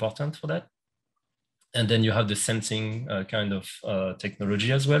very important for that. And then you have the sensing kind of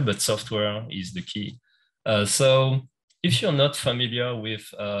technology as well, but software is the key. So if you're not familiar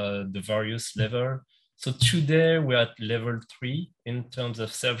with the various levels, so today we're at level 3 in terms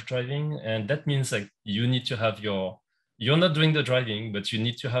of self-driving. And that means like you need to have you're not doing the driving, but you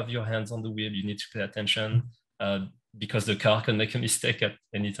need to have your hands on the wheel. You need to pay attention because the car can make a mistake at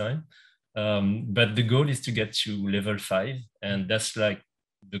any time. But the goal is to get to level 5. And that's like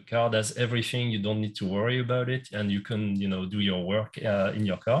the car does everything. You don't need to worry about it. And you can, do your work in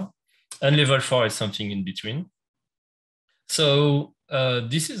your car. And level 4 is something in between. So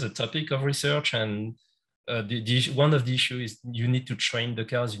this is a topic of research, and one of the issues is you need to train the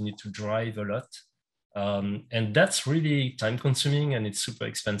cars, you need to drive a lot. And that's really time consuming and it's super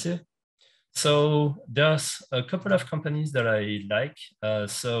expensive. So there's a couple of companies that I like.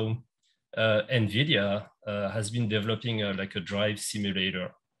 NVIDIA has been developing like a drive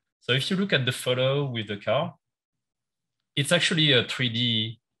simulator. So if you look at the photo with the car, it's actually a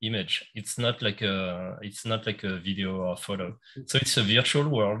 3D image. It's not like a video or photo. So it's a virtual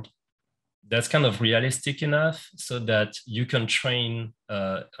world that's kind of realistic enough so that you can train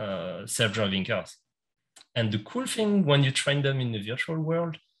self-driving cars. And the cool thing when you train them in the virtual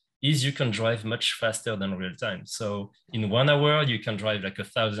world is you can drive much faster than real time. So in 1 hour, you can drive like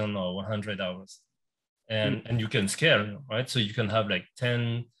 1,000 or 100 hours. And you can scale, right? So you can have like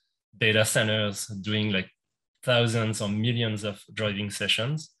 10 data centers doing like thousands or millions of driving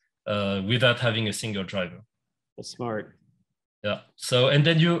sessions without having a single driver. That's smart. Yeah. So, and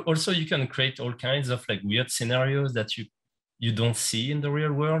then you can create all kinds of like weird scenarios that you don't see in the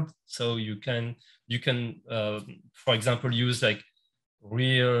real world. So you can, for example, use like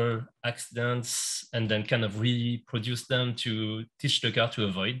real accidents and then kind of reproduce them to teach the car to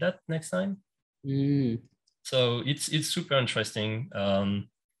avoid that next time. So it's super interesting.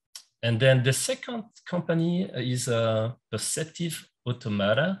 And then the second company is Perceptive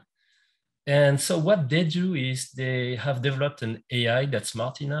Automata. And so what they do is they have developed an AI that's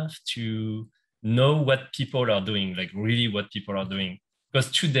smart enough to know what people are doing, like really what people are doing.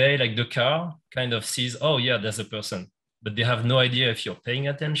 Because today, like the car kind of sees, oh yeah, there's a person, but they have no idea if you're paying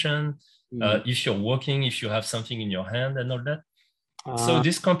attention, if you're walking, if you have something in your hand and all that. So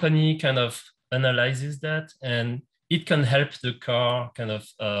this company kind of analyzes that, and it can help the car kind of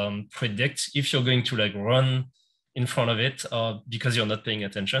predict if you're going to like run in front of it because you're not paying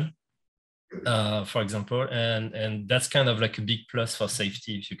attention. For example, and that's kind of like a big plus for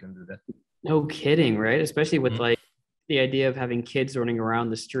safety if you can do that. No kidding, right? Especially with like the idea of having kids running around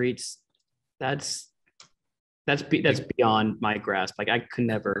the streets. That's beyond my grasp. Like I could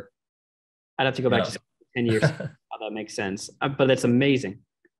never. I'd have to go back to 10 years. How that makes sense, but it's amazing.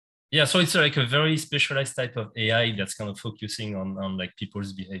 Yeah, so it's like a very specialized type of AI that's kind of focusing on like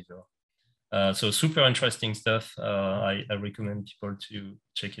people's behavior. So super interesting stuff. I recommend people to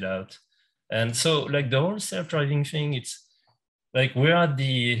check it out. And so like the whole self-driving thing, it's like we're at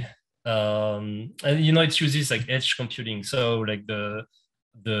the, and it uses like edge computing. So like the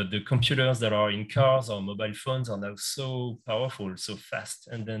computers that are in cars or mobile phones are now so powerful, so fast.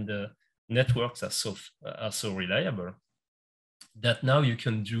 And then the networks are so reliable that now you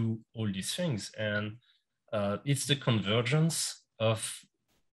can do all these things. And it's the convergence of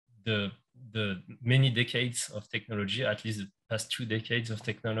the the many decades of technology, at least the past 2 decades of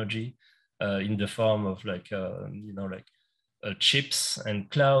technology, in the form of like chips and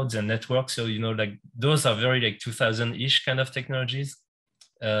clouds and networks. So like those are very like 2000-ish kind of technologies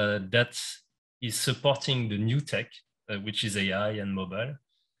that is supporting the new tech, which is AI and mobile.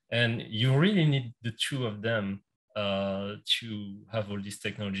 And you really need the two of them to have all this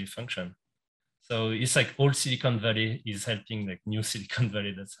technology function. So it's like old Silicon Valley is helping like new Silicon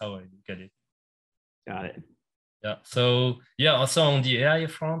Valley. That's how I look at it. Got it. Yeah. So yeah, also on the AI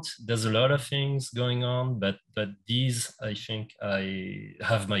front, there's a lot of things going on, but these, I think I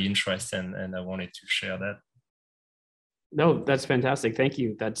have my interest in, and I wanted to share that. No, that's fantastic. Thank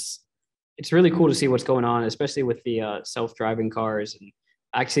you. It's really cool to see what's going on, especially with the self-driving cars, and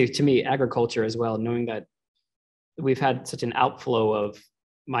actually to me, agriculture as well, knowing that we've had such an outflow of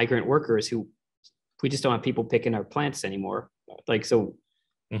migrant workers who we just don't have people picking our plants anymore. Like, so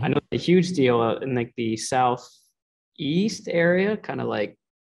I know it's a huge deal in like the southeast area, kind of like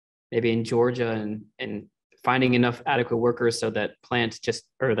maybe in Georgia, and finding enough adequate workers so that plants just,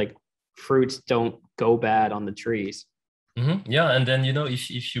 or like fruits don't go bad on the trees. Yeah, and then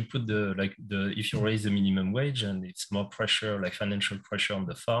if you put if you raise the minimum wage and it's more pressure, like financial pressure on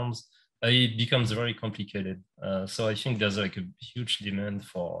the farms, it becomes very complicated. So I think there's like a huge demand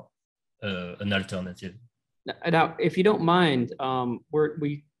for an alternative. Now, if you don't mind,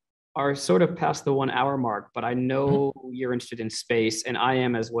 we are sort of past the 1 hour mark, but I know you're interested in space, and I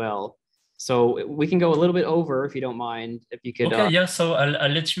am as well. So we can go a little bit over if you don't mind. If you could. Okay, yeah. So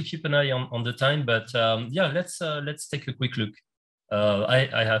I'll let you keep an eye on the time, but yeah, let's take a quick look.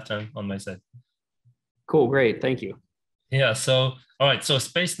 I have time on my side. Cool, great, thank you. Yeah. So all right. So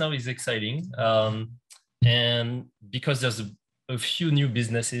space now is exciting, and because there's a few new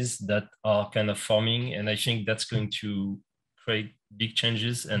businesses that are kind of forming, and I think that's going to create big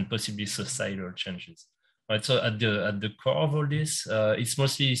changes and possibly societal changes. Right. So at the core of all this, it's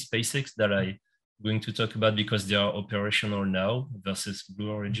mostly SpaceX that I'm going to talk about because they are operational now versus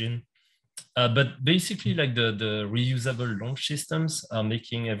Blue Origin. But basically, like the reusable launch systems are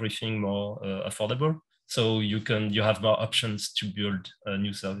making everything more affordable. So you have more options to build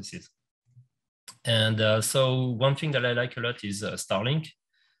new services. And so one thing that I like a lot is Starlink.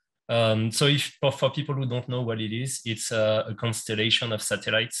 So if for people who don't know what it is, it's a constellation of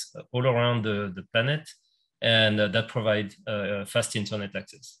satellites all around the planet, and that provide fast internet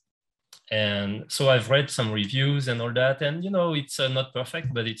access. And so I've read some reviews and all that, and it's not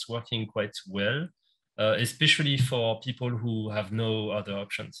perfect, but it's working quite well, especially for people who have no other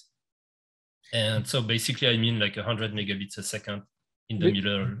options. And so basically, I mean like 100 megabits a second in the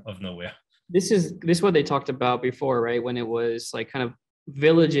middle of nowhere. This is what they talked about before, right? When it was like kind of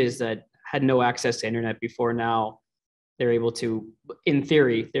villages that had no access to internet before. Now they're able to, in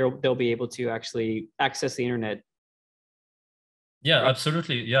theory, they'll be able to actually access the internet. Yeah,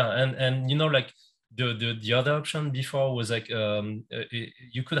 absolutely. Yeah, and like the other option before was like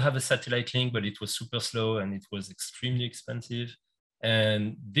you could have a satellite link, but it was super slow and it was extremely expensive.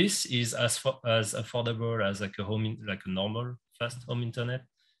 And this is as affordable as like a normal fast home internet,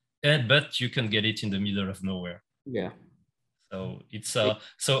 but you can get it in the middle of nowhere. Yeah. So it's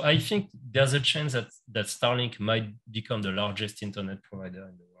so I think there's a chance that Starlink might become the largest internet provider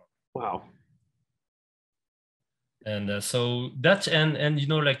in the world. Wow. And so that and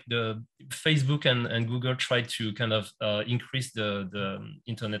like the Facebook and Google tried to kind of increase the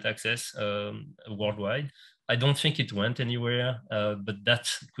internet access worldwide. I don't think it went anywhere, but that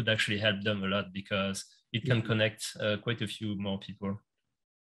could actually help them a lot because it can connect quite a few more people.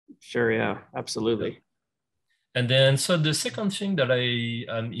 Sure, yeah, absolutely. And then, so the second thing that I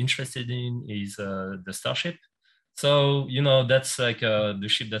am interested in is the Starship. So, that's like the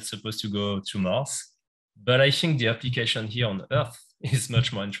ship that's supposed to go to Mars. But I think the application here on Earth is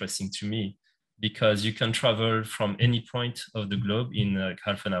much more interesting to me because you can travel from any point of the globe in like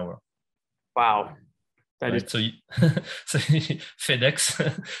half an hour. Wow. Right? So, so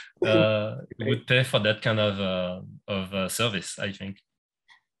FedEx would pay for that kind of service, I think.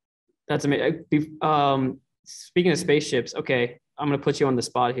 That's amazing. Speaking of spaceships, okay, I'm going to put you on the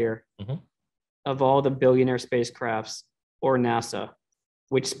spot here. Of all the billionaire spacecrafts or NASA,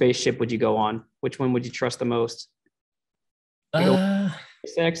 which spaceship would you go on? Which one would you trust the most?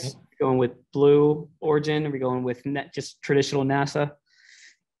 SpaceX? Going with Blue Origin? Are we going with just traditional NASA?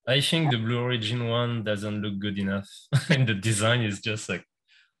 I think the Blue Origin one doesn't look good enough. And the design is just like,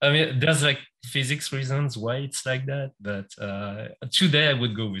 I mean, there's like physics reasons why it's like that. But today I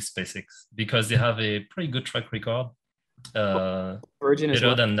would go with SpaceX because they have a pretty good track record. Virgin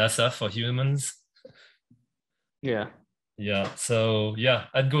better than NASA for humans. Yeah. Yeah. So yeah,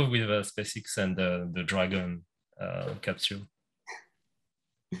 I'd go with SpaceX and the Dragon capsule.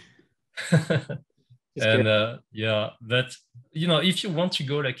 And yeah, but you know, if you want to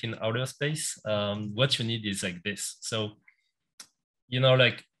go like in outer space, what you need is like this. So you know,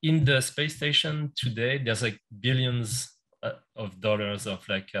 like in the space station today, there's like billions of dollars of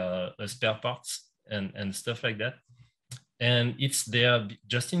like spare parts and stuff like that. And it's there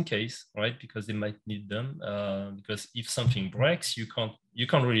just in case, right? Because they might need them. Because if something breaks, you can't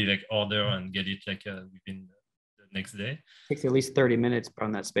really like order and get it like within the next day. Takes at least 30 minutes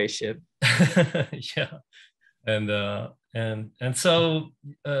on that spaceship. Yeah, and so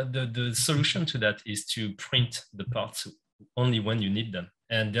the solution to that is to print the parts only when you need them.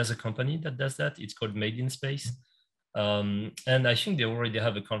 And there's a company that does that. It's called Made in Space. And I think they already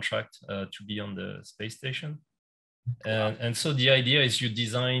have a contract to be on the space station. And so the idea is you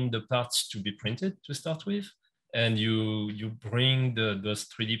design the parts to be printed to start with, and you bring those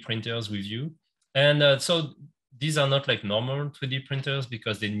 3D printers with you. And so these are not like normal 3D printers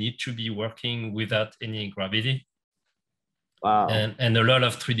because they need to be working without any gravity. Wow. And a lot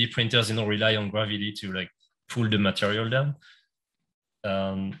of 3D printers, you know, rely on gravity to like pull the material down.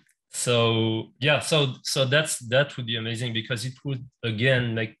 So yeah, so that would be amazing because it would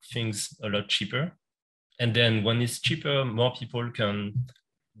again make things a lot cheaper. And then when it's cheaper, more people can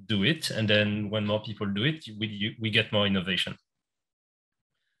do it. And then when more people do it, we get more innovation.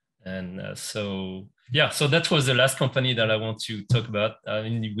 And so, yeah, so that was the last company that I want to talk about. I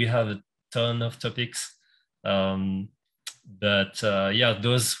mean, we have a ton of topics, but yeah,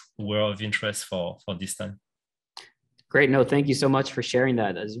 those were of interest for this time. Great. No, thank you so much for sharing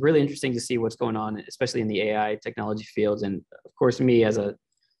that. It's really interesting to see what's going on, especially in the AI technology fields. And of course, me as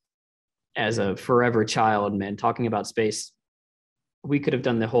a forever child, man, talking about space, we could have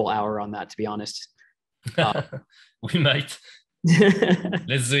done the whole hour on that, to be honest. We might.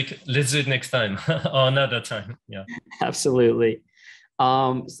 Let's do it next time or another time. Yeah, absolutely.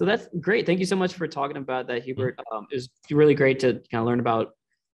 So that's great. Thank you so much for talking about that, Hubert. It was really great to kind of learn about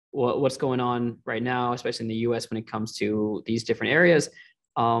what's going on right now, especially in the US when it comes to these different areas.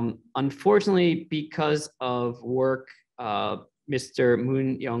 Unfortunately, because of work, Mr.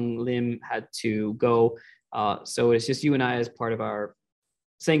 Moon Young Lim had to go. So it's just you and I as part of our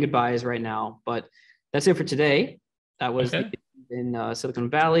saying goodbyes right now. But that's it for today. That was in Silicon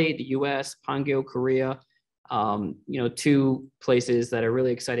Valley, the US, Pangyo, Korea. You know, two places that are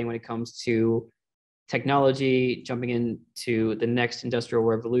really exciting when it comes to technology, jumping into the next industrial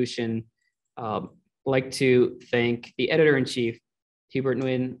revolution. I'd like to thank the editor-in-chief, Hubert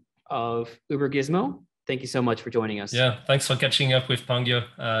Nguyen of Uber Gizmo. Thank you so much for joining us. Yeah, thanks for catching up with Pangyo.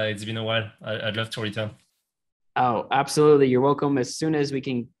 It's been a while. I'd love to return. Oh, absolutely. You're welcome. As soon as we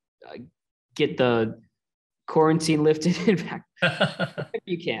can get the quarantine lifted back,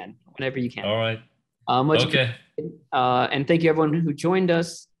 whenever you can. All right. Okay. And thank you everyone who joined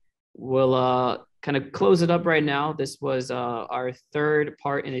us. We'll kind of close it up right now. This was our third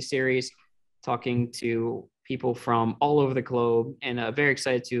part in a series talking to people from all over the globe, and very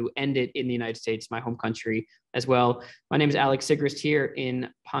excited to end it in the United States, my home country as well. My name is Alex Sigrist here in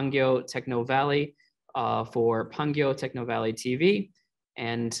Pangyo Techno Valley for Pangyo Techno Valley TV.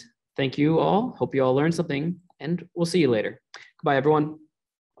 And thank you all. Hope you all learned something, and we'll see you later. Goodbye, everyone.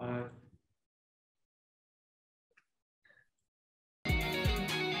 Bye.